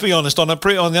 let's be honest. On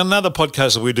another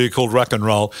podcast that we do called Ruck and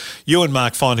Roll, you and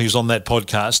Mark Fine, who's on that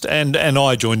podcast, and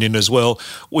I joined in as well.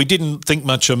 We didn't think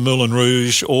much of Moulin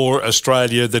Rouge or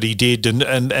Australia that he did,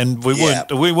 and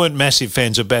we weren't massive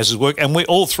fans of Baz's work, and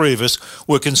all three of us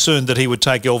were concerned that he would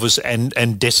take Elvis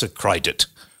and desecrate it,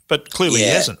 but clearly he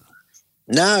hasn't.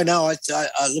 No. I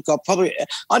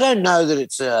don't know that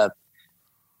it's a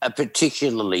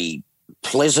particularly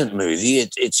pleasant movie.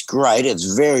 It's great.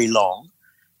 It's very long,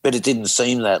 but it didn't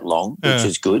seem that long, which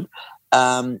is good.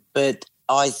 But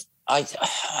I'll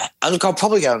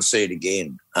probably go and see it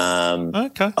again.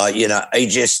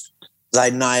 They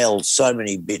nailed so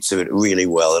many bits of it really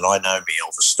well, and I know my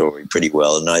Elvis story pretty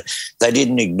well. And they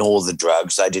didn't ignore the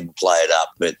drugs. They didn't play it up,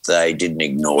 but they didn't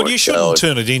ignore it. Well, you shouldn't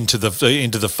turn it into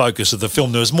the focus of the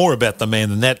film. There was more about the man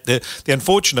than that. The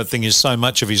unfortunate thing is so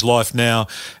much of his life now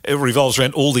it revolves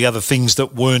around all the other things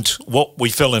that weren't what we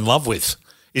fell in love with.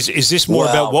 Is this more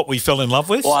about what we fell in love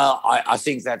with? Well, I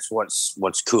think that's what's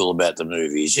cool about the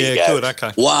movie. Is good,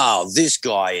 okay. Wow, this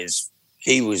guy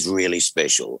he was really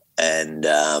special, and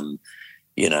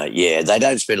they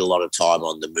don't spend a lot of time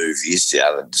on the movies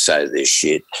other than say they're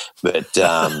shit. But,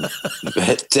 look,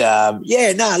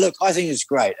 I think it's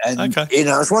great. And,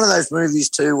 it's one of those movies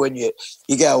too when you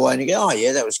go away and you go, oh,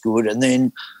 yeah, that was good. And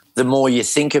then the more you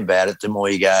think about it, the more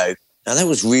you go, no, that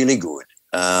was really good.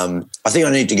 I think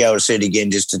I need to go and see it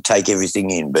again just to take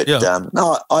everything in. But,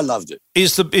 no, I loved it.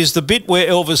 Is the bit where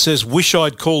Elvis says, wish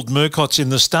I'd called Murcott's in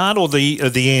the start or the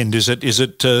end? Is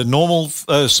it normal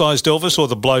sized Elvis or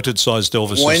the bloated sized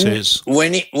Elvis says?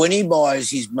 When he buys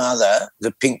his mother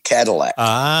the pink Cadillac,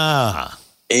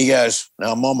 he goes,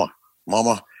 now, Mama,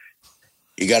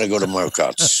 you got to go to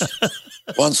Murcott's.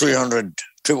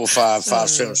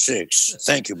 1-300-555-576.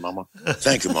 Thank you, Mama.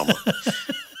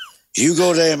 You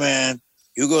go there, man.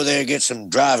 You go there and get some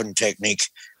driving technique.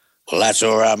 Well, that's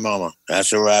all right, Mama.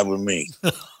 That's all right with me.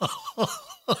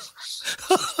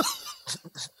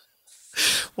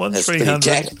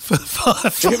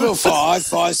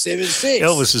 1-300-555-576.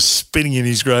 Elvis is spinning in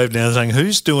his grave now, saying,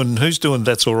 "Who's doing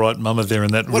That's All Right, Mama?" There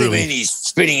in that room. What do you mean he's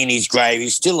spinning in his grave?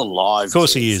 He's still alive. Of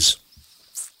course he is.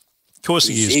 Of course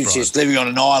he is. He's just living on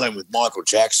an island with Michael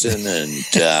Jackson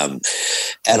and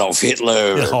Adolf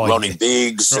Hitler and Ronnie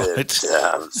Biggs. Right.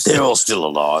 And, they're all still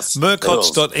alive.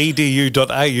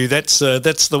 Murcotts.edu.au.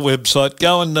 That's the website.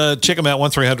 Go and check them out,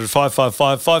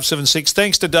 1-300-555-576.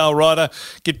 Thanks to Dale Ryder.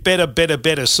 Get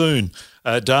better soon,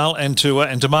 Dale. And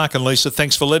to Mark and Lisa,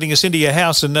 thanks for letting us into your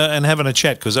house and having a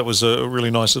chat, because that was a really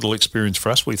nice little experience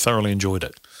for us. We thoroughly enjoyed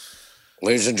it.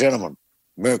 Ladies and gentlemen,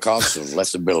 Murcotts have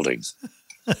left the building.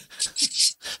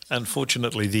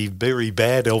 Unfortunately, the very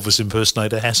bad Elvis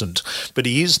impersonator hasn't, but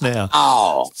he is now.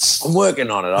 Oh, I'm working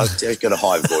on it. I've got a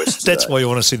high voice today. That's why you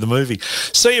want to see the movie.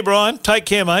 See you, Brian. Take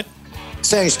care, mate.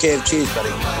 Thanks, Kev. Cheers, buddy.